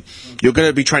senior team. You're going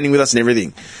to be training with us and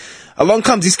everything. Along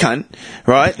comes this cunt,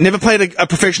 right? Never played a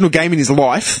professional game in his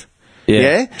life.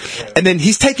 Yeah. And then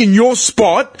he's taken your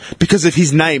spot because of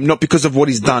his name, not because of what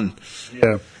he's done.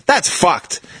 Yeah. That's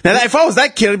fucked. Now, if I was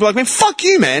that kid, I'd be like, man, fuck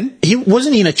you, man. He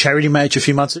wasn't he in a charity match a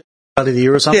few months ago, of the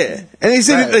year or something? Yeah. And they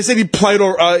said he played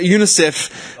UNICEF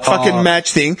fucking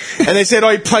match thing. And they said,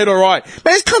 he played alright.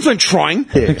 Man, this cunt's been trying.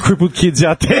 And crippled kids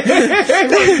out there.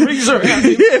 Rings around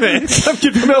him. Yeah, man. Some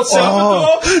kid from El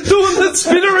Salvador doing that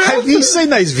spin around. Have you seen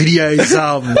those videos?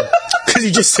 Because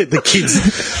you just said the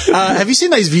kids. Have you seen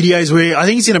those videos where I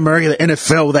think it's in America, the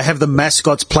NFL, they have the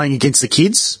mascots playing against the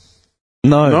kids?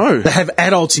 No. They have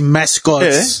adults in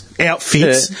mascots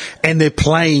outfits, and they're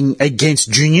playing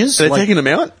against juniors. They're taking them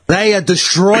out? They are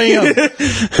destroying them.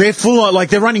 They're full on, like,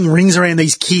 they're running rings around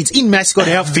these kids in mascot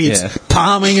outfits,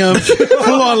 palming them,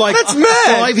 full on, like, That's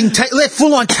mad. they're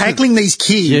full on tackling these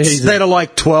kids that are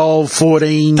like 12,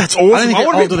 14. That's awesome. I don't think I they're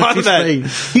wanna be older than part of that.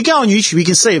 15. You go on YouTube, you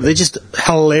can see them. They're just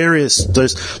hilarious.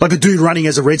 There's like a dude running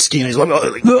as a redskin. He's like,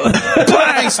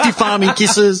 bang, stiff arming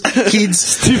kisses, kids.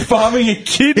 Stiff arming a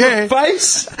kid in the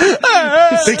face.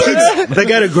 The kids, they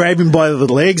go to grab him by the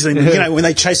legs, and you know when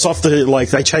they chase off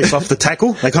the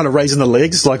tackle, they kind of raising the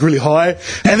legs like really high,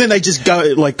 and then they just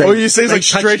go like they. All you see is they like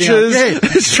touch down.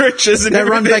 stretches, stretches, and They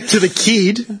run everything. back to the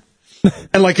kid.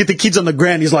 And like if the kid's on the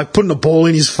ground, he's like putting a ball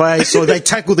in his face, or they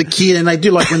tackle the kid, and they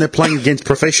do like when they're playing against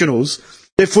professionals.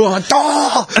 They're full on,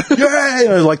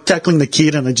 like tackling the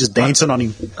kid, and they're just dancing on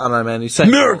him. I don't know, man. He's saying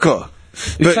Miracle.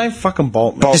 He's saying fucking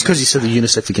Bolt, man. Just because he said the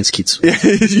UNICEF against kids.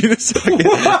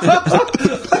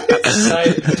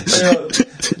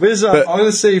 Where's I'm going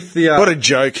to see if the. What a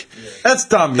joke. That's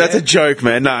dumb. That's a joke,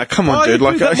 man. Nah, come on, dude.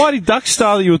 Like, that Mighty Duck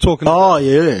star that you were talking about. Oh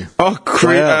yeah.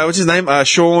 Wow. what's his name?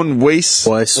 Sean Weiss.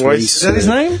 Weiss. Is that his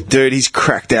name? Dude, he's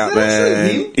cracked out, man.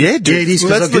 him? Yeah, dude. Yeah, it is, 'cause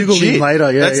That's I googled him legit.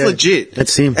 later, yeah, That's yeah. legit.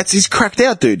 That's him. He's cracked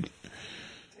out, dude.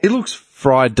 He looks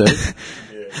fried, dude.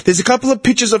 There's a couple of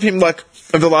pictures of him, like,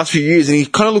 over the last few years, and he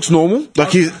kind of looks normal.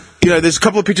 Like, he's, there's a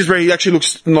couple of pictures where he actually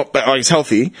looks not bad, like he's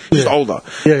healthy, just older.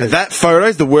 Yeah. And that photo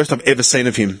is the worst I've ever seen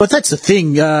of him. But that's the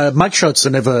thing. Mugshots are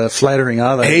never flattering,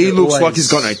 are they? He They're looks always- like he's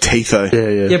got no teeth, though.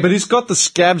 Yeah. Yeah, but he's got the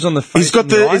scabs on the face. He's got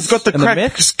and the eyes the and crack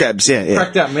meth. scabs, yeah.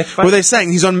 Cracked out meth face. Well, they're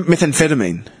saying he's on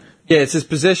methamphetamine. Yeah, it says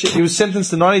possession. He was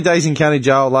sentenced to 90 days in county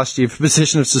jail last year for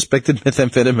possession of suspected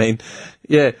methamphetamine.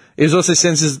 Yeah, he was also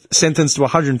sentenced to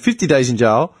 150 days in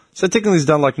jail. So technically he's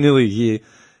done like nearly a year.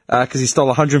 Because he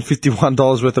stole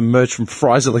 $151 worth of merch from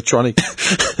Fry's Electronics.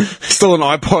 Stole an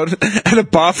iPod and a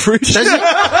bar fridge.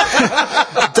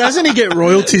 Doesn't he get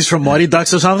royalties from Mighty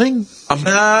Ducks or something?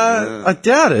 I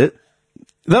doubt it.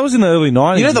 That was in the early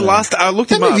 90s. You know, the man. last I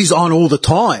looked That him up. movie's on all the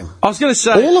time. I was going to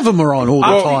say. All of them are on all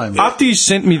the time. After you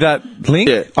sent me that link,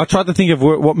 Yeah. I tried to think of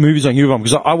what movies I knew of them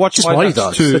because I watched Just My Mighty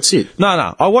Ducks Ducks, 2. that's it.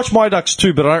 No, I watched My Ducks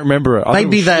 2, but I don't remember it. I thought it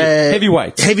Maybe was the shit.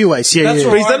 Heavyweights. Heavyweights, yeah, That's yeah.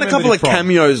 what But he's I done a couple remember of him from.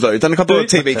 cameos, though. He's done a couple of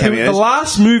TV cameos. The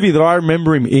last movie that I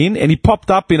remember him in, and he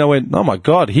popped up in, I went, oh my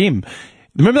god, him.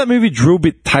 Remember that movie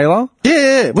Drillbit Taylor?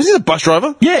 Yeah. Was he the bus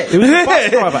driver? Yeah, it was a bus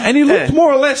driver, and he looked more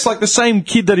or less like the same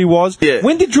kid that he was. Yeah.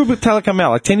 When did Drillbit Taylor come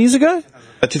out? Like 10 years ago?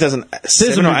 2007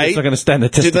 There's a or movie 8. that's not going to stand the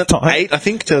test of time. 2008, I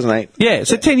think. 2008. Yeah,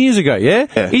 so 10 years ago,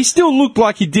 yeah? He still looked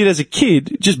like he did as a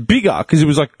kid, just bigger, because he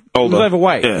was like, Older. He was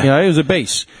overweight. Yeah. You know, he was a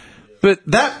beast. But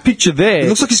that picture there, He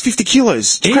looks like he's 50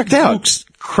 kilos. It's he cracked out. looks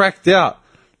cracked out.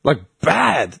 Like,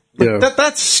 bad. Like, Yeah.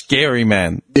 that's scary,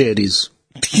 man. Yeah, it is.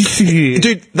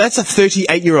 Dude, that's a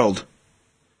 38-year-old.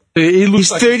 He looks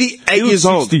He's 38 years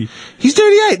old. 60. He's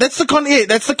 38.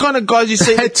 That's the kind of guys you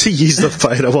see. They had to use the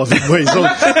photo of him where he's all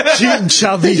cute and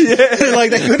chubby.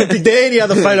 Like, they couldn't pick any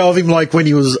other photo of him like when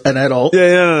he was an adult. Yeah,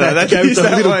 no. They had to That's go with the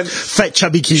that little one. fat,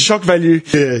 chubby kid. Shock value.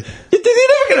 Yeah. You're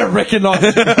never going to recognise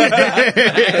him.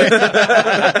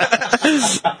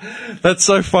 That's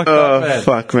so fucked up, man.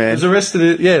 Fuck, He man. was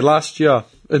arrested, last year,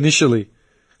 initially.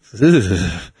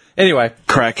 Anyway.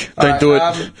 Crack. Don't do it.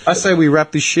 I say we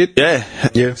wrap this shit. Yeah.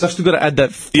 Yeah. So I've still got to add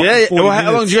that. Yeah. 40 Well,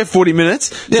 how long did you go? 40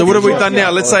 minutes? So what have we done now? Yeah.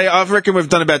 Let's say, I reckon we've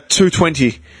done about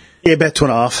 2:20. Yeah, about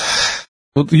 2.5.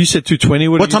 Well, you said 2:20.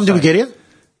 What time did we get here?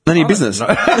 None of your business.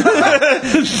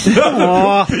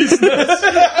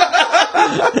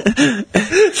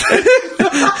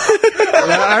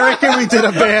 I reckon we did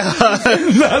about,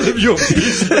 None of your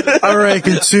business. I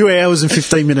reckon 2 hours and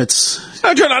 15 minutes.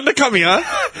 I'm trying to undercut me, huh?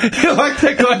 You're like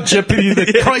that guy Jeopardy.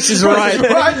 The Price is right.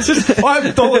 Right, just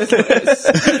 $5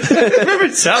 less. Remember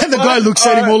it sounds And the guy looks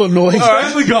at him all annoyed.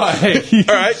 I'm the guy.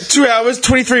 All right, 2 hours,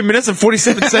 23 minutes, and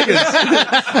 47 seconds.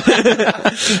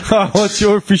 What's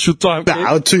your official time?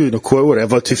 Nah, 2.25,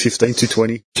 whatever, 2:15,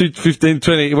 2:20.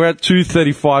 2:15:20. We're at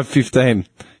 2:35:15.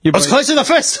 I was close to the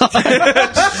first time.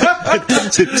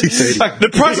 2:30. The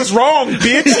price is wrong,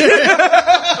 bitch.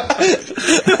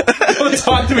 What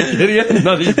time do we get here?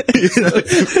 None of you.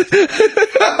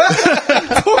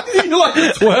 You're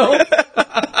like 12.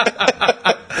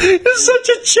 You're such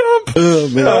a chump. Oh,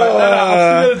 man.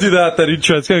 I'm going to do that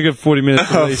intro. It's going to go 40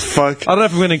 minutes at Oh, least. fuck. I don't know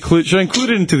if I'm going to include... Should I include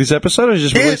it into this episode or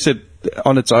just release it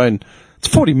on its own? It's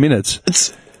 40 minutes.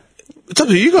 It's up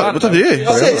to you guys. It's up to you.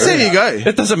 There you go.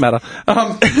 It doesn't matter.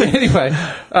 Anyway,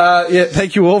 yeah,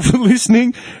 thank you all for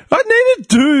listening. I need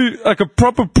to do like a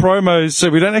proper promo so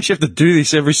we don't actually have to do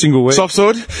this every single week. Soft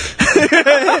sword.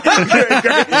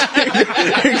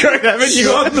 Great having you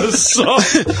on the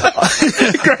soft.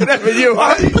 Great having you.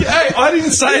 Hey, I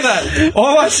didn't say that.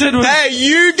 All I said was... Hey,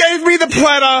 you gave me the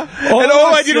platter, and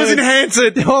all I did was enhance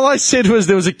it. All I said was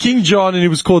there was a King John and he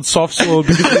was called Soft Sword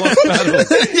because he lost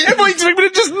battles. Yeah, but you expect me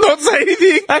to just not say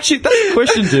anything? Actually, that's the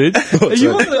question, dude. Are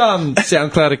you on the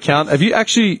SoundCloud account? Have you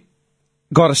actually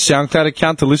got a SoundCloud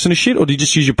account to listen to shit, or do you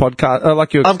just use your podcast?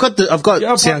 Like your? I've got Yeah,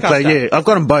 SoundCloud, podcast yeah. I've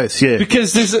got them both, yeah.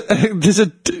 Because there's a.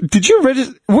 Did you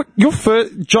register? What your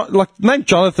first? Name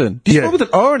Jonathan? Did you Yeah. spell with an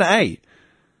O or an A?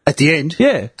 At the end?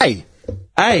 Yeah. Hey,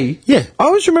 A. Yeah. I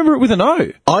always remember it with an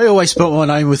O. I always spelled my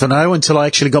name with an O until I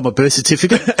actually got my birth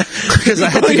certificate. Because I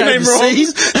had to Your go name wrong?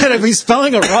 overseas, and I've been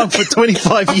spelling it wrong for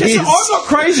 25 years. I'm not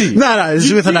crazy. No,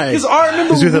 it's with an A. Because I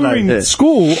remember It's with when an we A. were in Yeah.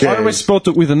 school, Yeah. I always spelt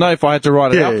it with an O if I had to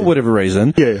write it out Yeah. for whatever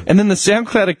reason. Yeah. And then the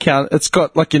SoundCloud account, it's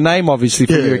got like your name obviously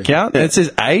from Yeah. your account, and it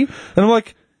says A, and I'm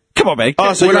like, come on, man.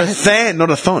 Oh, so When you're I- a fan,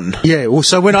 not a thon. Yeah, well,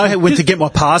 so when I went to get my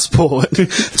passport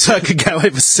so I could go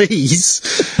overseas,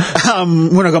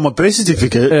 when I got my birth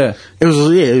certificate, Yeah. it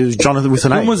was Jonathan with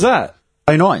an A. When was that?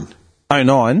 09.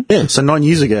 09? Yeah, so 9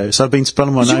 years ago. So I've been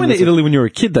spelling my You name. went to with Italy when you were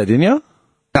a kid, though, didn't you?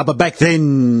 No, but back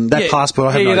then, that passport,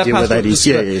 I have no that idea where that passport is.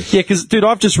 Yeah, yeah. Yeah, because, dude,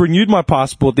 I've just renewed my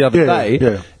passport the other Yeah, day,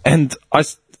 yeah. and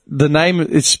the name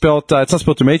is spelled, it's not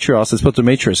spelled Demetrios, it's spelled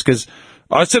Demetrius, because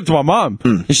I said to my mum,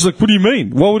 and she's like, what do you mean?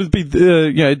 Why would it be,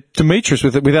 Demetrius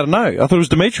without an O? I thought it was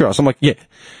Demetrios. I'm like, yeah.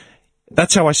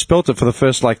 That's how I spelt it for the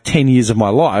first, 10 years of my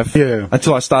life. Yeah.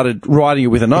 Until I started writing it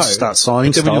with an O. Start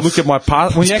signing Then when you stuff. look at my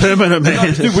passport... It's permanent,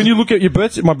 man. Dude, when you look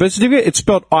at my birth certificate, it's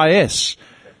spelled IS.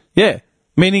 Yeah.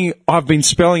 Meaning I've been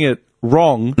spelling it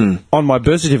wrong on my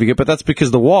birth certificate, but that's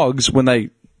because the WOGs, when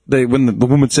when the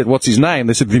woman said, what's his name,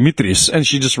 they said Dimitris, and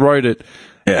she just wrote it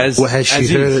as Well, has she as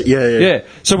heard is. it? Yeah, yeah. Yeah.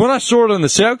 So when I saw it on the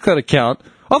SoundCloud account,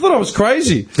 I thought I was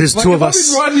crazy. There's two of I've us.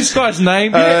 been writing this guy's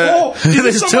name. Is there's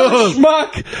this some two other of them.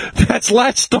 schmuck that's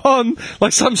latched on,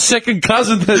 like some second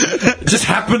cousin that just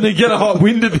happened to get a hot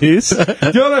wind of this? You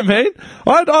know what I mean?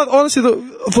 I honestly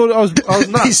thought I was He's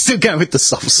nuts. still going with the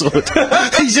soft sword.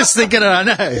 He's just thinking, I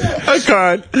know. I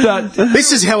can't.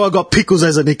 This is how I got Pickles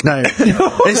as a nickname.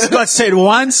 This got said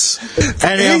once,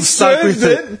 and now I'm He stuck with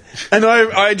served it. and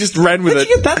I just ran with Where'd it.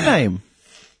 you get that name?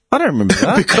 I don't remember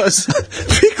that. Because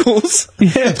Pickles.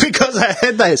 Yeah. because I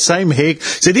had that same hair.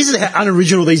 So this is how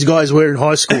unoriginal these guys were in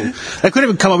high school. They couldn't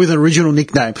even come up with an original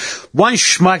nickname. One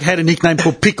schmuck had a nickname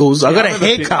called Pickles. I got a remember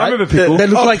haircut. I remember Pickle. That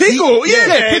looked Oh, like Pickle,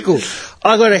 yeah. Pickle.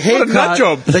 I got a haircut nut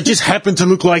job. that just happened to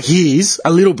look like his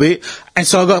a little bit, and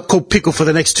so I got called Pickle for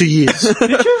the next 2 years.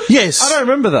 Did you? Yes. I don't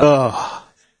remember that.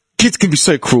 Kids can be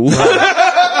so cruel.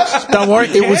 Don't worry,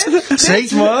 it was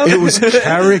it was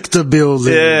character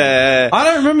building. Yeah. I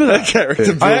don't remember that. Character I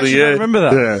building, actually yeah. don't remember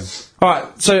that. Yeah. All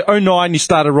right, so 09 you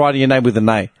started writing your name with an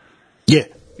A. Yeah.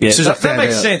 Yeah, As soon as I that found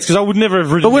makes out. sense because I would never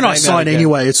have written. But when your I name out sign again.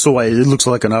 anyway, it's always it looks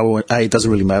like an O or an A. It doesn't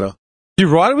really matter. Do you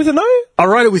write it with an O? I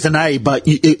write it with an A, but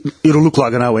it'll look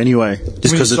like an O anyway, just When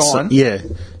you because it's sign? yeah.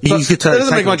 You could That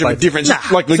doesn't make much of a difference. Nah.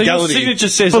 Like So your legality. signature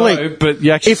says But O, but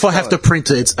you actually if I have to print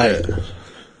it, it's A.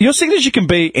 your signature can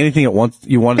be anything you want it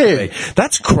Yeah. to be.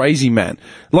 That's crazy, man.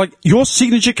 Like your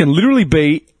signature can literally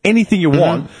be anything you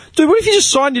want. Dude, what if you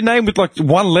just signed your name with like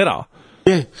one letter?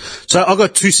 Yeah. So I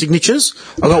got 2 signatures.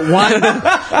 I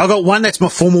got one that's my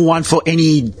formal one for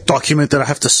any document that I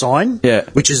have to sign. Yeah.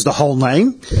 Which is the whole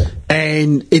name,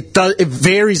 and it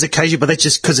varies occasionally, but that's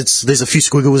just because there's a few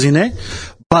squiggles in there.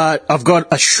 But I've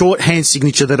got a shorthand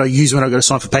signature that I use when I go to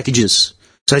sign for packages.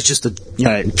 So it's just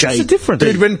J. What's the difference?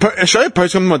 Dude, when a show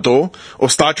post comes on my door, or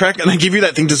Star Trek, and they give you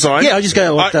that thing to sign. Yeah, I just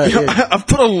go like that. Yeah. I've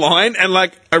put a line and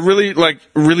a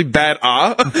really bad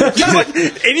R. Just like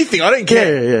anything, I don't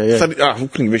care. Yeah. So, I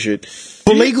couldn't give a shit.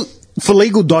 For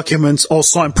legal documents, I'll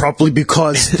sign properly,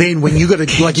 because then when you got to,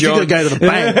 like, if you got to go to the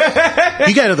bank,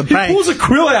 you go to the bank. Pulls a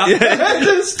krill out.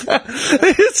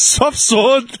 It's soft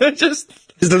sword.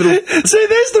 Just a little. See,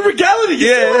 there's the regality.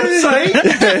 You see what I'm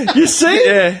saying? You see?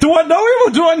 Yeah. Do I know him or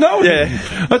do I know him?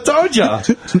 Yeah. I told you.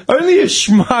 Only a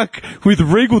schmuck with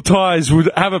regal ties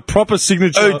would have a proper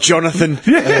signature. Oh, Jonathan.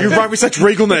 You write with such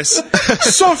regalness.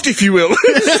 Soft, if you will.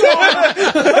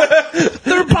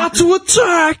 They're about to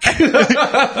attack.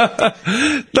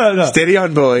 No. Steady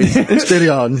on, boys. Steady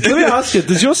on. Let me ask you,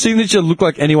 does your signature look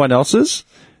like anyone else's?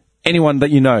 Anyone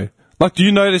that you know? Like, do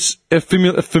you notice a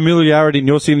familiarity in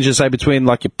your signature, say, between,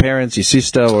 like, your parents, your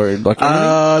sister, or, like,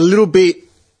 a little bit.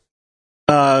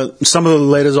 Some of the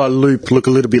letters I loop look a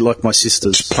little bit like my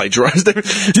sister's. Plagiarized them.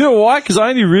 Do you know why? Because I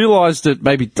only realised it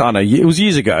maybe, I don't know, it was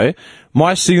years ago.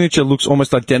 My signature looks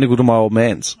almost identical to my old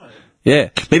man's. Yeah.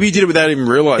 Maybe you did it without even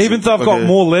realising. Even though I've got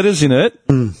more letters in it,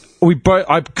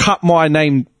 I cut my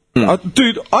name.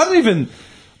 Dude,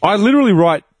 I literally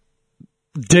write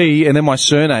D and then my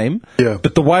surname. Yeah.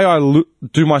 But the way I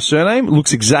do my surname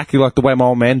looks exactly like the way my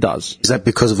old man does. Is that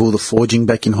because of all the forging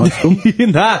back in high school?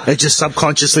 Nah. It just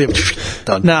subconsciously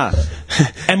done. Nah.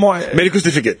 And my medical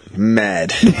certificate,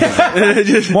 mad.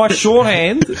 My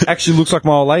shorthand actually looks like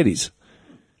my old lady's.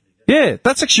 Yeah,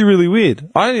 that's actually really weird.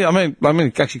 I'm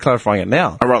actually clarifying it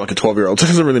now. I write like a 12-year-old, so it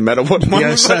doesn't really matter what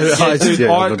mine looks like.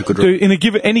 Dude,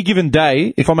 any given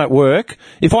day, if I'm at work,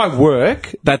 if I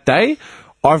work that day,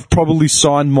 I've probably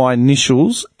signed my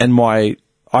initials and my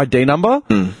ID number.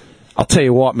 I'll tell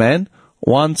you what, man.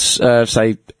 Once,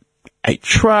 say, 8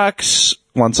 trucks,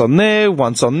 once on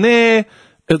there,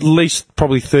 at least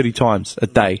probably 30 times a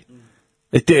day.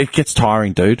 It gets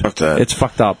tiring, dude. It's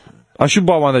fucked up. I should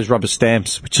buy one of those rubber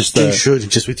stamps, which is You should,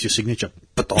 just with your signature.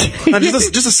 No,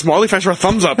 just a smiley face or a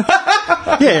thumbs up.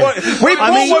 Yeah. We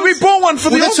bought one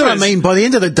for the that's office. what I mean. By the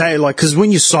end of the day, like, because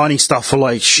when you're signing stuff for,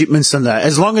 like, shipments and that,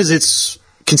 as long as it's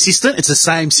consistent, it's the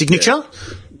same signature,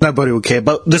 nobody will care.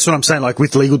 But that's what I'm saying, like,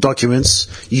 with legal documents,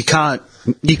 you can't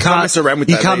mess around with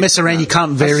that. You can't mess around, you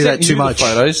can't vary that too much.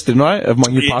 Photos, didn't I? Of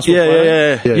my new passport photo?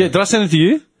 Yeah. Yeah, did I send it to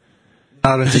you?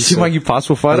 I don't think Did you so. make your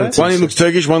passport photo? One looks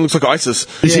Turkish, one looks like ISIS.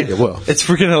 Yeah, well. It's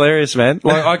freaking hilarious, man.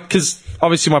 Like, because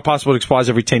obviously my passport expires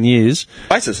every 10 years.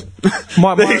 ISIS.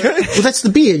 My, Well, that's the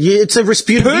beard. Yeah, it's a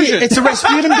Rasputin Persian. beard. It's a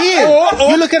Rasputin beard.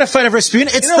 You look at a photo of Rasputin,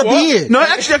 it's the beard. No,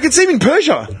 actually, I can see him in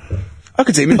Persia. I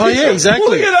could see him in Persia. Oh, yeah,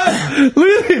 exactly. Look at that.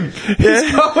 Look at him. Yeah.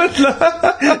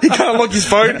 He can't unlock his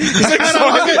phone. He's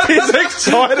excited. He's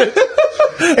excited.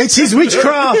 It's his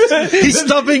witchcraft. He's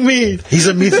stopping me. He's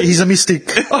a myth. He's a mystic.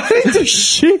 I need to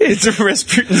shit. It's a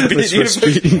Rasputin's beard. It's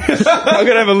Rasputin. I'm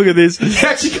going to have a look at this.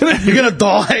 You're going to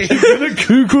die. You're going to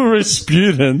Google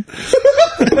Rasputin.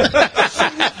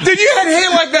 Dude, you had hair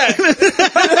like that.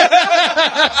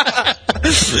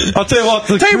 I'll tell you what.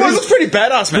 Tell you what, it looks pretty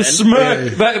badass, man. The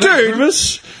smirk. That Dude.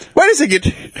 grimace. Wait a second.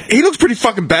 He looks pretty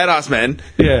fucking badass, man.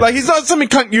 Yeah. Like, he's not something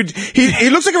cunt he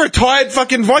looks like a retired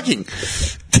fucking Viking.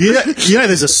 You know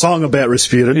there's a song about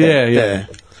Rasputin? Yeah.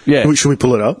 Should we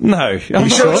pull it up? No. I'm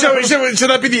Should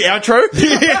that be the outro?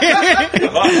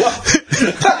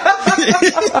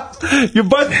 You're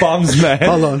both bums, man.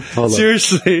 Hold on.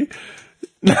 Seriously.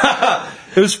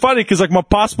 It was funny because, like, my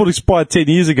passport expired 10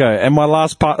 years ago, and my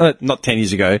last not 10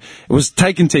 years ago, it was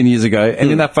taken 10 years ago,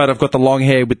 and in that photo I've got the long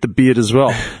hair with the beard as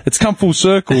well. It's come full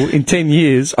circle. In 10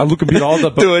 years, I look a bit older,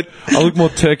 but Do it. I look more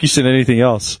Turkish than anything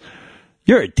else.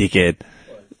 You're a dickhead.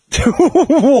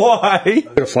 Why? I've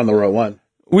got to find the right one.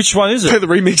 Which one is Play it? the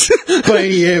remix.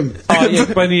 Boney M. Oh, yeah,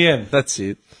 Boney M. That's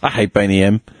it. I hate Boney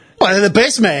M. Well, they're the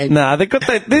best, man. Nah, they got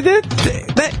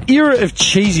that era of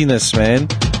cheesiness, man.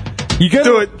 You go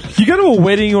to a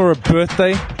wedding or a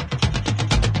birthday.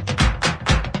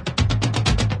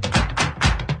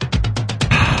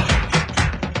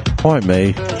 Why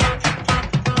me?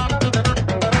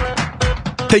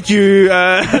 Thank you.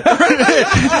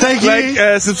 Thank you.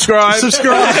 Like, subscribe. Keep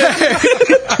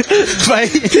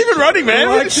it running, man.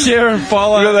 Like, share, and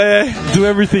follow. Do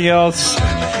everything else.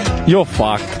 You're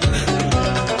fucked.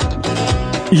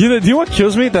 Do you know what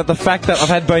kills me? That the fact that I've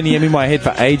had Boney M in my head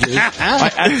for ages.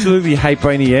 I absolutely hate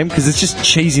Boney M because it's just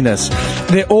cheesiness.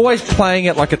 They're always playing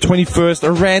it like a 21st,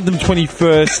 a random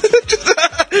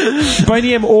 21st.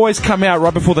 Boney M always come out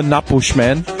right before the Nutbush,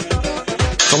 man.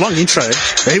 It's a long intro.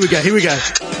 Here we go.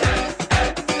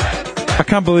 I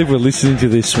can't believe we're listening to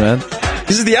this, man.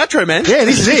 This is the outro, man. Yeah,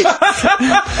 this is it.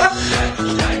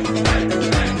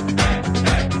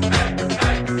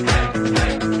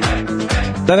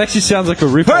 That actually sounds like a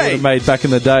riff I would have made back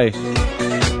in the day.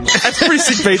 That's pretty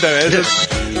sick beat, though, man.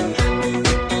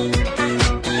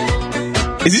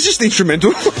 Is this just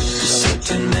instrumental?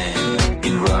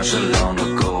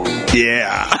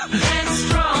 Yeah.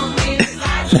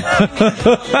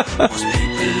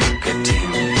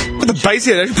 With the bass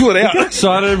here, pull it out. Look how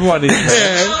excited everyone is.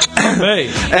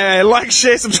 Me. Like,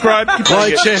 share, subscribe. Keep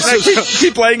playing it.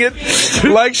 Keep playing it.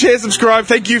 Like, share, subscribe.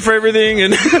 Thank you for everything.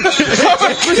 And I'm just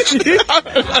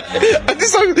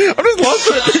lost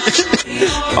it.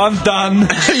 I'm done.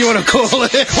 You want to call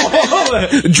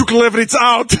it? Juke Leverage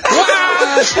out.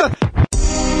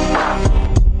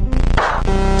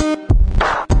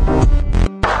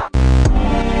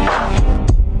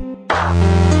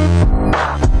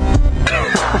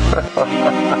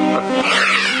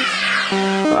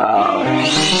 Wow.